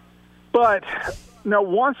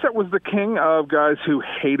Wannstedt was the king of guys who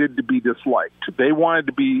hated to be disliked. They wanted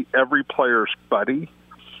to be every player's buddy.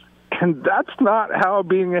 And that's not how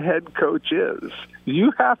being a head coach is.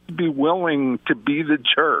 You have to be willing to be the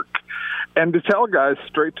jerk and to tell guys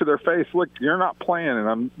straight to their face, look, you're not playing, and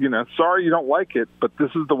I'm, sorry you don't like it, but this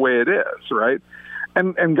is the way it is, right?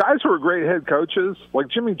 And guys who are great head coaches, like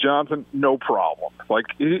Jimmy Johnson, no problem. Like,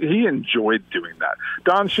 he enjoyed doing that.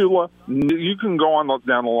 Don Shula, you can go on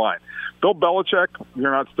down the line. Bill Belichick,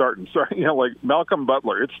 you're not starting. Sorry, like Malcolm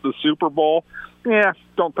Butler, it's the Super Bowl. Yeah,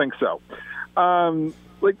 don't think so.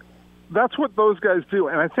 Like, that's what those guys do.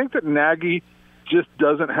 And I think that Nagy just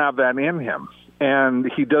doesn't have that in him.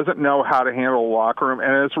 And he doesn't know how to handle the locker room.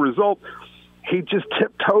 And as a result, he just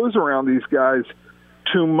tiptoes around these guys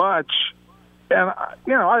too much. And,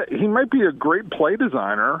 he might be a great play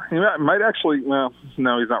designer. He might actually, well,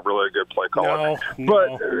 no, he's not really a good play caller.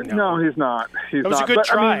 No, he's not. It was a good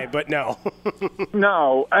try, but no.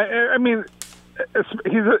 No, I mean,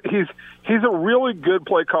 he's a really good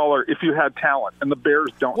play caller if you had talent, and the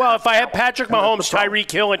Bears don't. Well, if I had Patrick Mahomes, Tyreek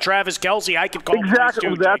Hill, and Travis Kelce, I could call exactly.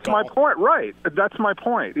 plays too. That's my point, right? That's my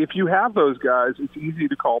point. If you have those guys, it's easy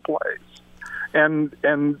to call plays. And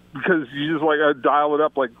because you just dial it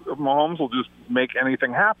up, like Mahomes will just make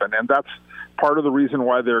anything happen, and that's part of the reason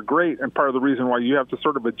why they're great, and part of the reason why you have to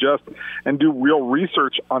sort of adjust and do real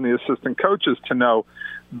research on the assistant coaches to know,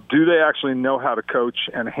 do they actually know how to coach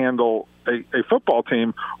and handle a football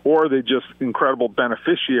team, or are they just incredible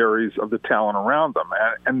beneficiaries of the talent around them?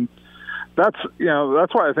 And that's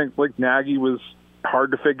why I think like Nagy was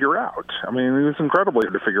hard to figure out. I mean, he was incredibly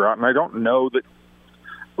hard to figure out, and I don't know that.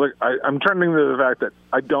 Look, I'm trending to the fact that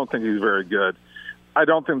I don't think he's very good. I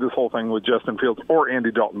don't think this whole thing with Justin Fields or Andy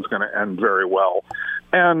Dalton is going to end very well.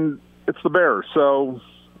 And it's the Bears. So,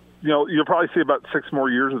 you'll probably see about 6 more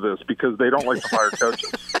years of this because they don't like to fire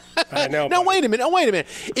coaches. I know. Now, wait a minute.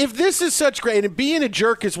 If this is such great, and being a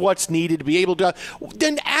jerk is what's needed to be able to,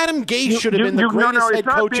 then Adam Gase should have been the greatest head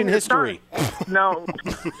coach in history. No.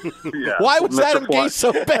 Yeah. Why was Adam Gase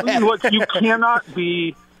so bad? Look, you cannot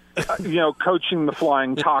be... coaching the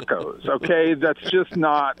flying tacos, okay? That's just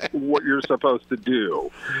not what you're supposed to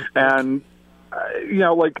do. And,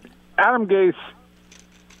 like Adam Gase,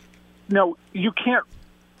 you can't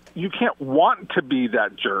want to be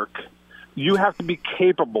that jerk. You have to be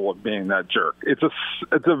capable of being that jerk. It's a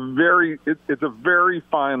very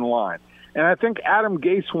fine line. And I think Adam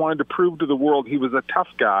Gase wanted to prove to the world he was a tough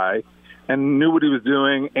guy and knew what he was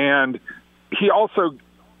doing. And he also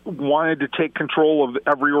wanted to take control of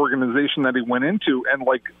every organization that he went into and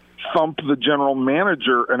thump the general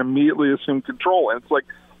manager and immediately assume control. And it's like,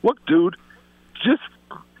 look, dude, just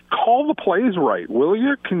call the plays right, will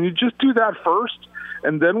you? Can you just do that first?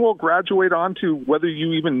 And then we'll graduate on to whether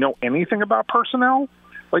you even know anything about personnel.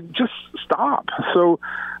 Just stop. So,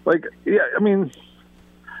 yeah, I mean,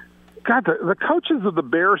 God, the coaches of the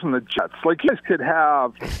Bears and the Jets, you guys could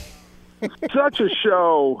have such a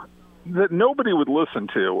show that nobody would listen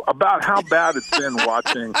to about how bad it's been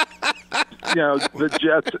watching, the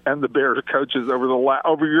Jets and the Bears coaches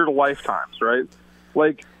over your lifetimes, right?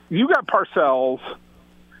 You got Parcells,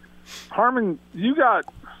 Harmon, you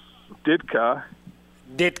got Ditka,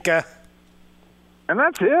 and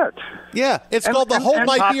that's it. Yeah, it's called the whole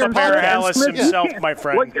might be your Paralis himself, my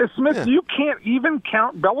friend. Smith, you can't even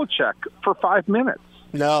count Belichick for 5 minutes.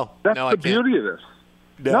 No, that's the beauty of this.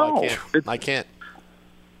 No, I can't.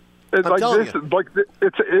 It's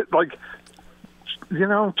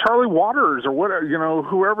Charlie Waters or whatever,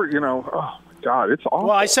 whoever, oh my God, it's awful.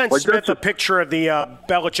 Well, I sent Smith a picture of the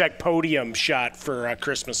Belichick podium shot for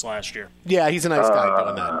Christmas last year. Yeah, he's a nice guy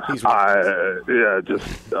doing that. He's don't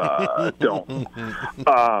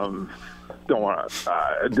want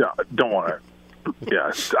to.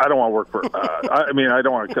 Yeah, I don't want to work for. I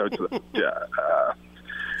don't want to coach them. Yeah.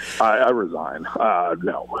 I resign.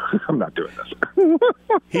 No, I'm not doing this.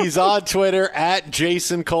 He's on Twitter at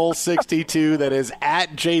Jason Cole 62. That is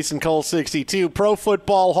at Jason Cole 62, Pro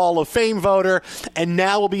Football Hall of Fame voter, and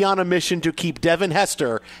now will be on a mission to keep Devin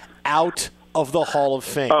Hester out of the Hall of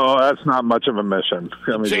Fame. Oh, that's not much of a mission.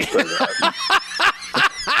 Let me just say that.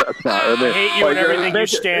 That's not, I hate you and everything you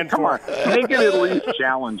stand for. Come on, make it at least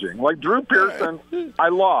challenging. Drew Pearson, I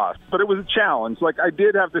lost, but it was a challenge. I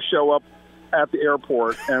did have to show up at the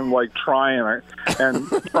airport and try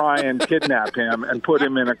and kidnap him and put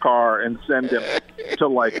him in a car and send him to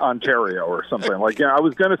Ontario or something. I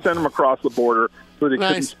was going to send him across the border so that he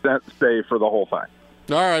couldn't stay for the whole thing.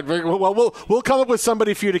 All right, well, we'll come up with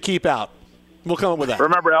somebody for you to keep out. We'll come up with that.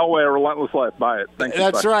 Remember Elway, A Relentless Life. Buy it. Thank you.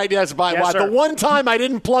 That's right. Yes, buy it. The one time I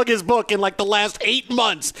didn't plug his book in the last 8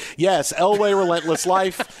 months. Yes, Elway, Relentless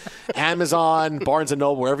Life, Amazon, Barnes &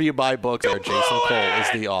 Noble, wherever you buy books, Jason Cole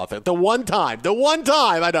is the author. The one time.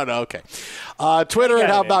 I don't know. Okay. Twitter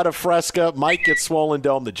at How About a Fresca. Mike gets Swollen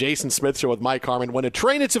Dome. The Jason Smith Show with Mike Harmon. When a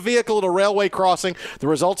train hits a vehicle at a railway crossing, the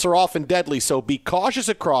results are often deadly, so be cautious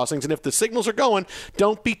at crossings, and if the signals are going,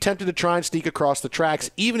 don't be tempted to try and sneak across the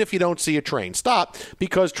tracks, even if you don't see a train. Stop,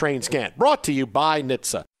 because trains can't. Brought to you by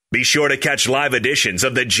NHTSA. Be sure to catch live editions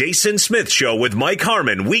of The Jason Smith Show with Mike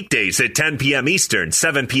Harmon weekdays at 10 p.m. Eastern,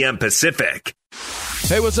 7 p.m. Pacific.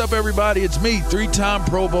 Hey, what's up, everybody? It's me, three-time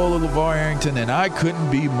Pro Bowler LeVar Arrington, and I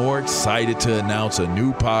couldn't be more excited to announce a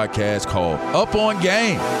new podcast called Up On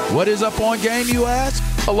Game. What is Up On Game, you ask?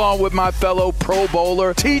 Along with my fellow Pro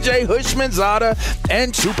Bowler, TJ Hushmanzada,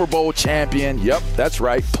 and Super Bowl champion, yep, that's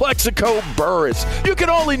right, Plexico Burris. You can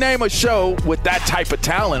only name a show with that type of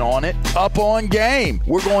talent on it, Up On Game.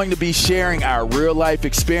 We're going to be sharing our real-life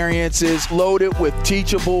experiences loaded with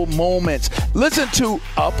teachable moments. Listen to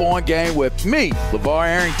Up On Game with me, LeVar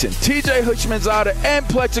Arrington, TJ Hushmanzada, and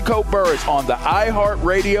Plexico Burris on the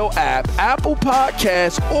iHeartRadio app, Apple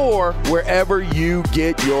Podcasts, or wherever you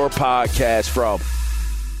get your podcasts from.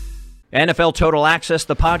 NFL Total Access,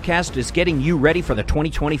 the podcast, is getting you ready for the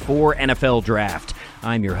 2024 NFL Draft.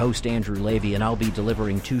 I'm your host, Andrew Levy, and I'll be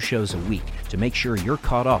delivering 2 shows a week to make sure you're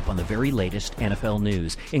caught up on the very latest NFL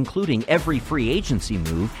news, including every free agency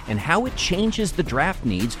move and how it changes the draft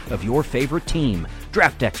needs of your favorite team.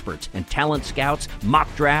 Draft experts and talent scouts,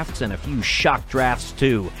 mock drafts, and a few shock drafts,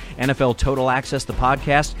 too. NFL Total Access, the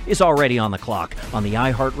podcast, is already on the clock on the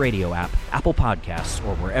iHeartRadio app, Apple Podcasts,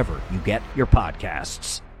 or wherever you get your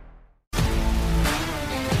podcasts.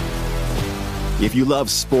 If you love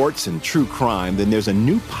sports and true crime, then there's a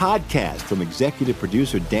new podcast from executive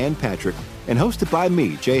producer Dan Patrick and hosted by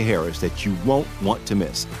me, Jay Harris, that you won't want to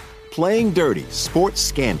miss. Playing Dirty: Sports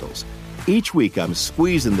Scandals. Each week, I'm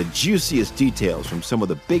squeezing the juiciest details from some of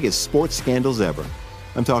the biggest sports scandals ever.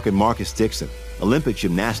 I'm talking Marcus Dixon, Olympic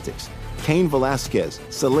gymnastics, Cain Velasquez,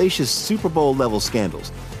 salacious Super Bowl-level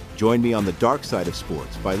scandals. Join me on the dark side of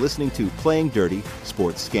sports by listening to Playing Dirty: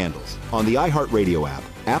 Sports Scandals on the iHeartRadio app,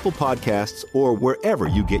 Apple Podcasts, or wherever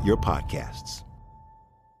you get your podcasts.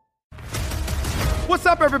 What's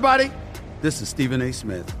up, everybody? This is Stephen A.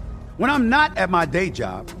 Smith. When I'm not at my day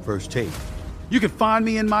job, First Take, you can find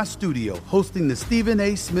me in my studio hosting the Stephen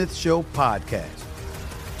A. Smith Show podcast.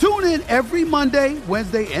 Tune in every Monday,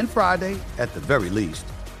 Wednesday, and Friday, at the very least,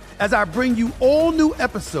 as I bring you all new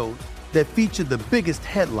episodes that feature the biggest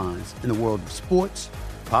headlines in the world of sports,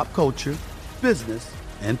 pop culture, business,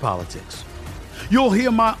 and politics. You'll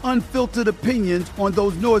hear my unfiltered opinions on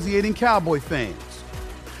those nauseating Cowboy fans,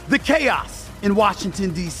 the chaos in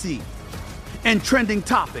Washington, D.C., and trending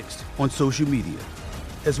topics on social media,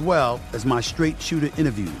 as well as my straight shooter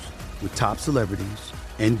interviews with top celebrities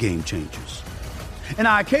and game changers. And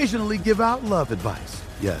I occasionally give out love advice.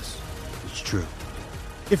 Yes, it's true.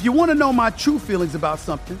 If you want to know my true feelings about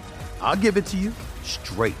something, I'll give it to you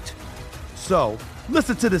straight. So,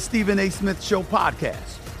 listen to the Stephen A. Smith Show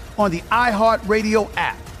podcast on the iHeartRadio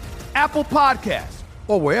app, Apple Podcasts,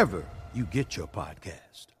 or wherever you get your podcast.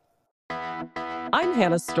 I'm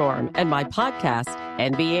Hannah Storm, and my podcast,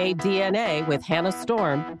 NBA DNA with Hannah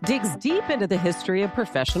Storm, digs deep into the history of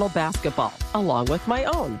professional basketball, along with my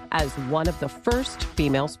own, as one of the first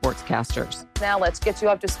female sportscasters. Now let's get you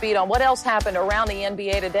up to speed on what else happened around the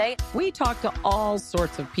NBA today. We talk to all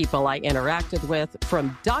sorts of people I interacted with,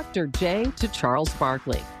 from Dr. J to Charles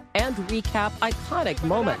Barkley, and recap iconic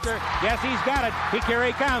moments. Yes, he's got it. Here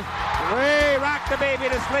he comes. Way rock the baby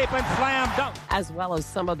to sleep and slam dunk. As well as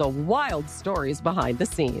some of the wild stories behind the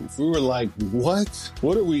scenes. We were like, what?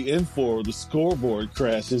 What are we in for? The scoreboard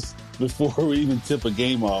crashes before we even tip a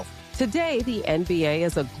game off. Today, the NBA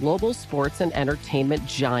is a global sports and entertainment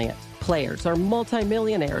giant. Players are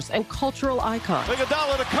multimillionaires and cultural icons.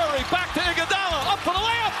 Iguodala to Curry, back to Iguodala, up for the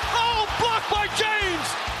layup. Oh, blocked by James.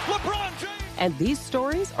 LeBron James. And these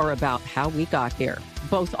stories are about how we got here,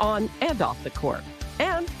 both on and off the court.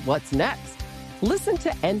 And what's next? Listen to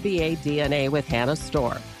NBA DNA with Hannah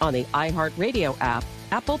Storm on the iHeartRadio app,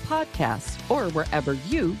 Apple Podcasts, or wherever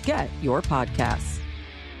you get your podcasts.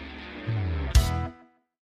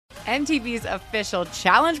 MTV's official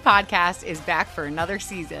Challenge podcast is back for another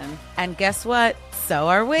season. And guess what? So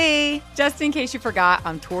are we. Just in case you forgot,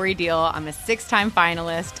 I'm Tori Deal. I'm a 6-time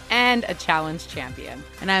finalist and a Challenge champion.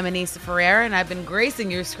 And I'm Anissa Ferreira, and I've been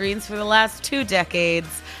gracing your screens for the last 2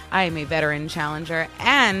 decades. I am a veteran challenger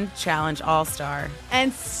and Challenge All-Star.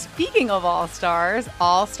 And speaking of All-Stars,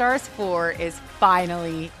 All-Stars 4 is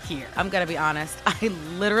finally here. I'm going to be honest. I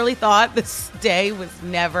literally thought this day was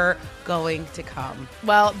never going to come.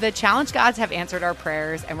 Well, the Challenge gods have answered our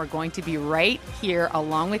prayers, and we're going to be right here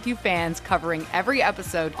along with you fans covering every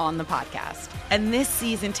episode on the podcast. And this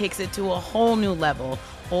season takes it to a whole new level.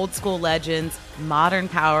 Old school legends, modern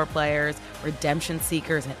power players, redemption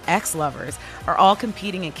seekers, and ex-lovers are all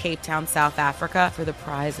competing in Cape Town, South Africa for the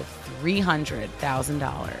prize of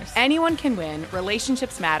 $300,000. Anyone can win,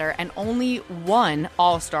 relationships matter, and only one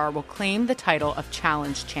All-Star will claim the title of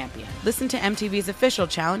Challenge Champion. Listen to MTV's official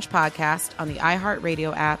Challenge podcast on the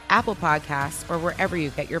iHeartRadio app, Apple Podcasts, or wherever you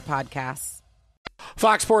get your podcasts.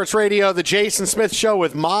 Fox Sports Radio, the Jason Smith Show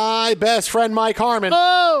with my best friend Mike Harmon.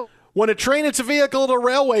 Oh! When a train hits a vehicle at a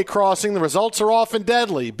railway crossing, the results are often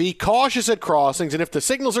deadly. Be cautious at crossings, and if the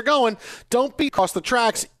signals are going, don't be across the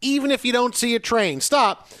tracks, even if you don't see a train.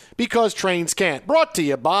 Stop, because trains can't. Brought to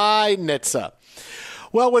you by NHTSA.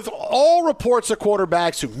 Well, with all reports of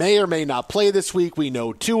quarterbacks who may or may not play this week, we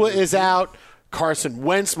know Tua is out. Carson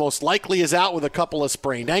Wentz most likely is out with a couple of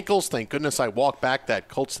sprained ankles. Thank goodness I walked back that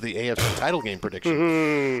Colts to the AFC title game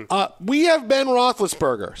prediction. We have Ben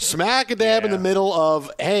Roethlisberger smack a dab in the middle of,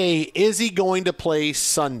 hey, is he going to play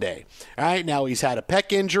Sunday? All right, now he's had a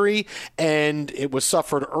pec injury, and it was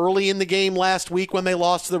suffered early in the game last week when they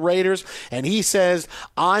lost to the Raiders, and he says,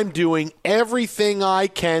 I'm doing everything I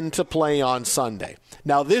can to play on Sunday.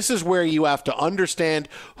 Now, this is where you have to understand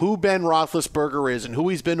who Ben Roethlisberger is and who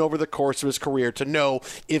he's been over the course of his career to know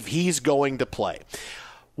if he's going to play.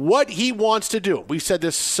 What he wants to do, we've said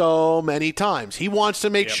this so many times, he wants to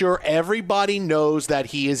make sure everybody knows that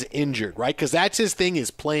he is injured, right? Because that's his thing, is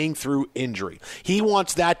playing through injury. He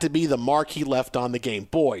wants that to be the mark he left on the game.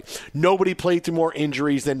 Boy, nobody played through more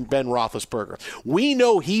injuries than Ben Roethlisberger. We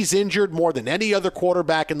know he's injured more than any other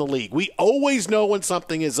quarterback in the league. We always know when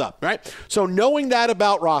something is up, right? So knowing that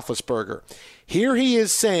about Roethlisberger, here he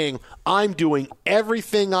is saying, I'm doing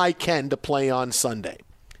everything I can to play on Sunday.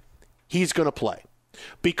 He's going to play.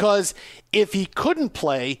 Because if he couldn't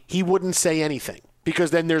play, he wouldn't say anything. Because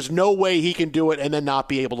then there's no way he can do it and then not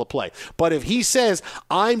be able to play. But if he says,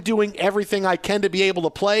 I'm doing everything I can to be able to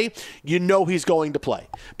play, you know he's going to play.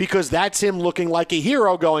 Because that's him looking like a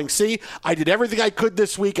hero going, see, I did everything I could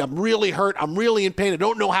this week. I'm really hurt. I'm really in pain. I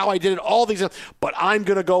don't know how I did it, all these things, but I'm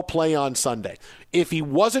going to go play on Sunday. If he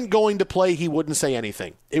wasn't going to play, he wouldn't say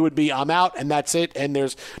anything. It would be, I'm out, and that's it, and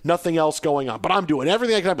there's nothing else going on. But I'm doing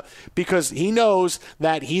everything I can, because he knows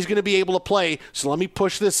that he's going to be able to play, so let me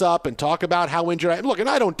push this up and talk about how injured I am. Look, and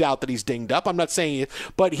I don't doubt that he's dinged up. I'm not saying it,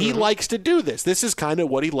 but he likes to do this. This is kind of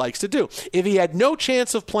what he likes to do. If he had no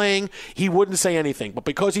chance of playing, he wouldn't say anything. But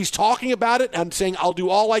because he's talking about it and saying, I'll do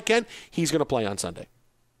all I can, he's going to play on Sunday.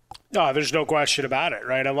 No, there's no question about it,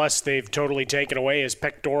 right? Unless they've totally taken away his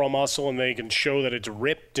pectoral muscle and they can show that it's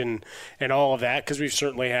ripped and all of that, because we've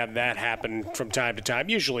certainly had that happen from time to time,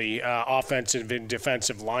 usually offensive and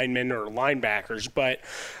defensive linemen or linebackers. But,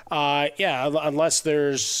 unless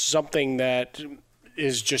there's something that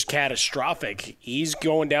is just catastrophic, he's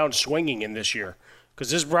going down swinging in this year. Because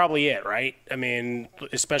this is probably it, right? I mean,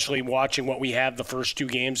 especially watching what we have the first two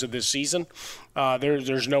games of this season,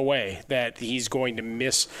 there's no way that he's going to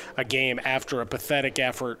miss a game after a pathetic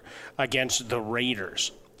effort against the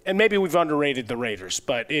Raiders. And maybe we've underrated the Raiders,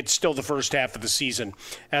 but it's still the first half of the season.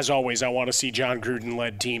 As always, I want to see John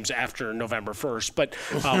Gruden-led teams after November 1st, but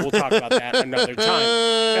we'll talk about that another time.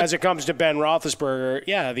 As it comes to Ben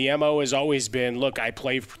Roethlisberger, the MO has always been, look, I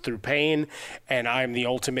play through pain, and I'm the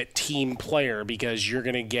ultimate team player because you're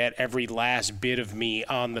going to get every last bit of me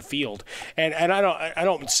on the field. And I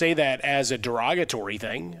don't say that as a derogatory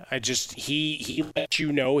thing. He lets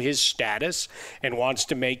you know his status and wants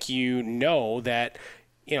to make you know that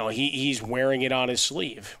he's wearing it on his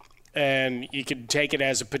sleeve. And you could take it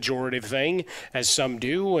as a pejorative thing, as some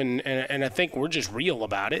do, and I think we're just real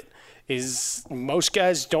about it, is most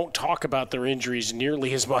guys don't talk about their injuries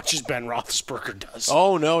nearly as much as Ben Roethlisberger does.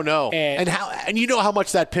 Oh, no. And you know how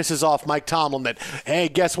much that pisses off Mike Tomlin that, hey,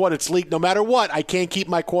 guess what? It's leaked. No matter what, I can't keep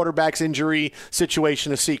my quarterback's injury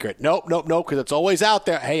situation a secret. Nope, because it's always out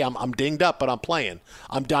there. Hey, I'm dinged up, but I'm playing.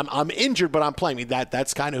 I'm injured, but I'm playing.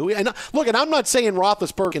 That's kind of who he is. And look, and I'm not saying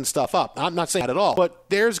Roethlisberger can stuff up. I'm not saying that at all. But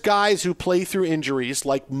there's guys who play through injuries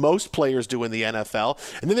like most players do in the NFL.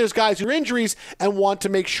 And then there's guys who are injuries and want to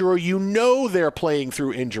make sure you know they're playing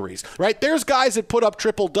through injuries, right? There's guys that put up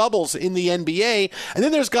triple-doubles in the NBA, and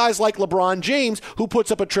then there's guys like LeBron James who puts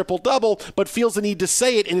up a triple-double but feels the need to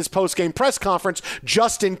say it in his post-game press conference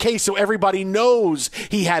just in case so everybody knows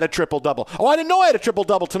he had a triple-double. Oh, I didn't know I had a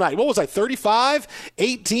triple-double tonight. What was I, 35,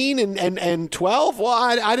 18, and 12? Well,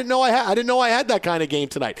 I didn't know I had that kind of game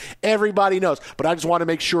tonight. Everybody knows, but I just want to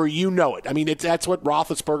make sure you know it. I mean, that's what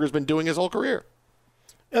Roethlisberger's been doing his whole career.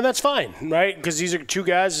 And that's fine, right? Because these are two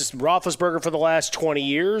guys, Roethlisberger for the last 20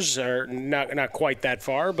 years, or not quite that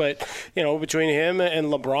far, but, between him and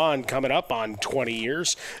LeBron coming up on 20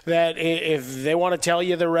 years, that if they want to tell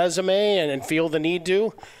you their resume and feel the need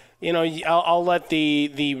to, I'll let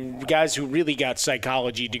the guys who really got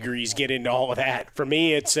psychology degrees get into all of that. For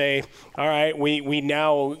me, it's all right, we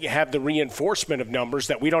now have the reinforcement of numbers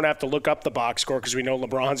that we don't have to look up the box score because we know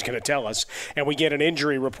LeBron's going to tell us, and we get an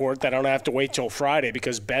injury report that I don't have to wait till Friday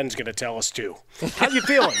because Ben's going to tell us too. How you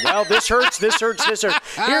feeling? Well, this hurts. Here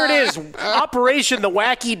it is, Operation the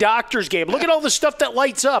Wacky Doctor's Game. Look at all the stuff that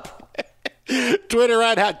lights up. Twitter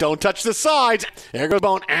at don't touch the sides. There goes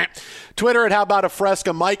Bone. Twitter at How About a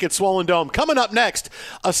Fresca. Mike at Swollen Dome. Coming up next,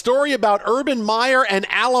 a story about Urban Meyer and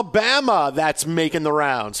Alabama that's making the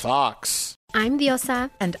rounds. Fox. I'm Diosa.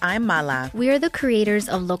 And I'm Mala. We are the creators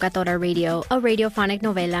of Locatora Radio, a radiophonic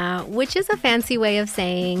novela, which is a fancy way of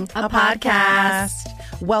saying a podcast.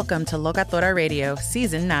 Welcome to Locatora Radio,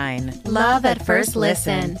 Season 9. Love at first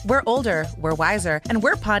listen. We're older, we're wiser, and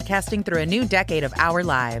we're podcasting through a new decade of our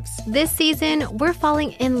lives. This season, we're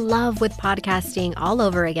falling in love with podcasting all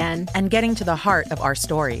over again. And getting to the heart of our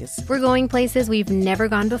stories. We're going places we've never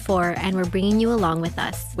gone before, and we're bringing you along with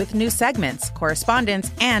us. With new segments,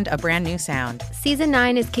 correspondence, and a brand new sound. Season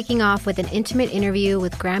 9 is kicking off with an intimate interview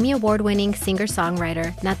with Grammy Award-winning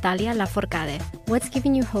singer-songwriter Natalia Lafourcade. What's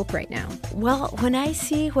giving you hope right now? Well, when I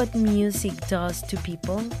see what music does to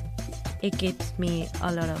people, it gives me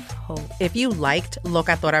a lot of hope. If you liked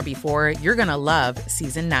Locatora before, you're going to love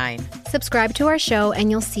Season 9. Subscribe to our show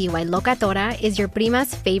and you'll see why Locatora is your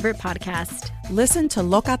prima's favorite podcast. Listen to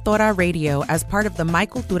Locatora Radio as part of the My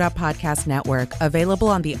Cultura Podcast Network, available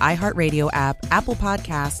on the iHeartRadio app, Apple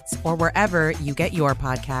Podcasts, or wherever you get your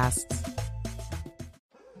podcasts.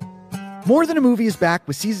 More Than a Movie is back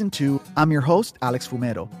with Season 2. I'm your host, Alex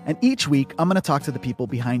Fumero, and each week I'm going to talk to the people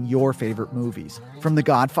behind your favorite movies. From The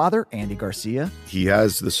Godfather, Andy Garcia. He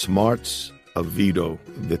has the smarts of Vito,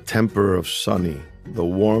 the temper of Sonny, the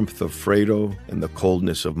warmth of Fredo, and the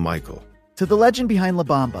coldness of Michael. To the legend behind La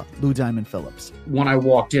Bamba, Lou Diamond Phillips. When I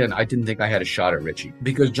walked in, I didn't think I had a shot at Richie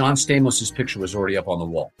because John Stamos' picture was already up on the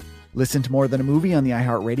wall. Listen to More Than a Movie on the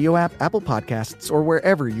iHeartRadio app, Apple Podcasts, or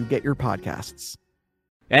wherever you get your podcasts.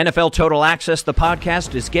 NFL Total Access, the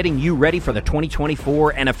podcast, is getting you ready for the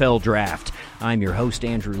 2024 NFL Draft. I'm your host,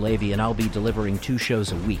 Andrew Levy, and I'll be delivering 2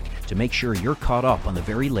 shows a week to make sure you're caught up on the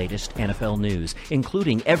very latest NFL news,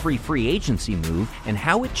 including every free agency move and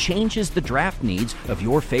how it changes the draft needs of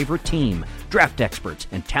your favorite team. Draft experts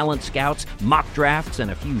and talent scouts, mock drafts,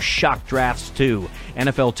 and a few shock drafts, too.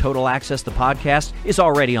 NFL Total Access, the podcast, is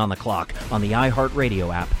already on the clock on the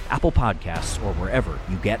iHeartRadio app, Apple Podcasts, or wherever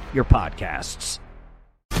you get your podcasts.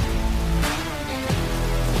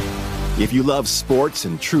 If you love sports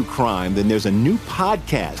and true crime, then there's a new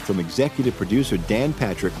podcast from executive producer Dan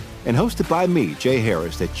Patrick and hosted by me, Jay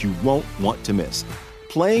Harris, that you won't want to miss.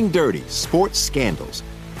 Playing Dirty: Sports Scandals.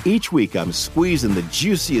 Each week, I'm squeezing the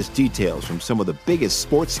juiciest details from some of the biggest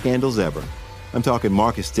sports scandals ever. I'm talking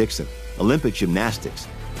Marcus Dixon, Olympic gymnastics,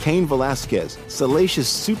 Cain Velasquez, salacious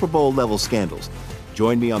Super Bowl-level scandals.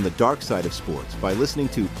 Join me on the dark side of sports by listening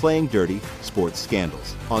to Playing Dirty: Sports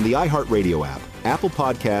Scandals on the iHeartRadio app, Apple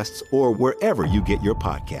Podcasts, or wherever you get your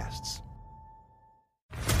podcasts.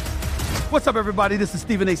 What's up, everybody? This is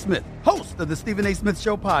Stephen A. Smith, host of the Stephen A. Smith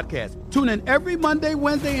Show podcast. Tune in every Monday,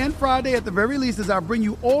 Wednesday, and Friday at the very least as I bring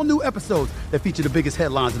you all new episodes that feature the biggest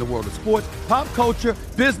headlines in the world of sports, pop culture,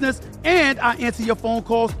 business, and I answer your phone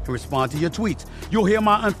calls and respond to your tweets. You'll hear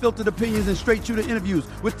my unfiltered opinions and straight-shooter interviews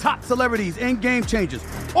with top celebrities and game changers.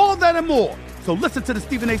 All that and more. So listen to the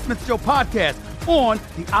Stephen A. Smith Show podcast on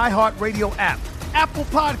the iHeartRadio app, Apple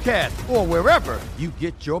Podcasts, or wherever you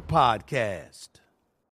get your podcasts.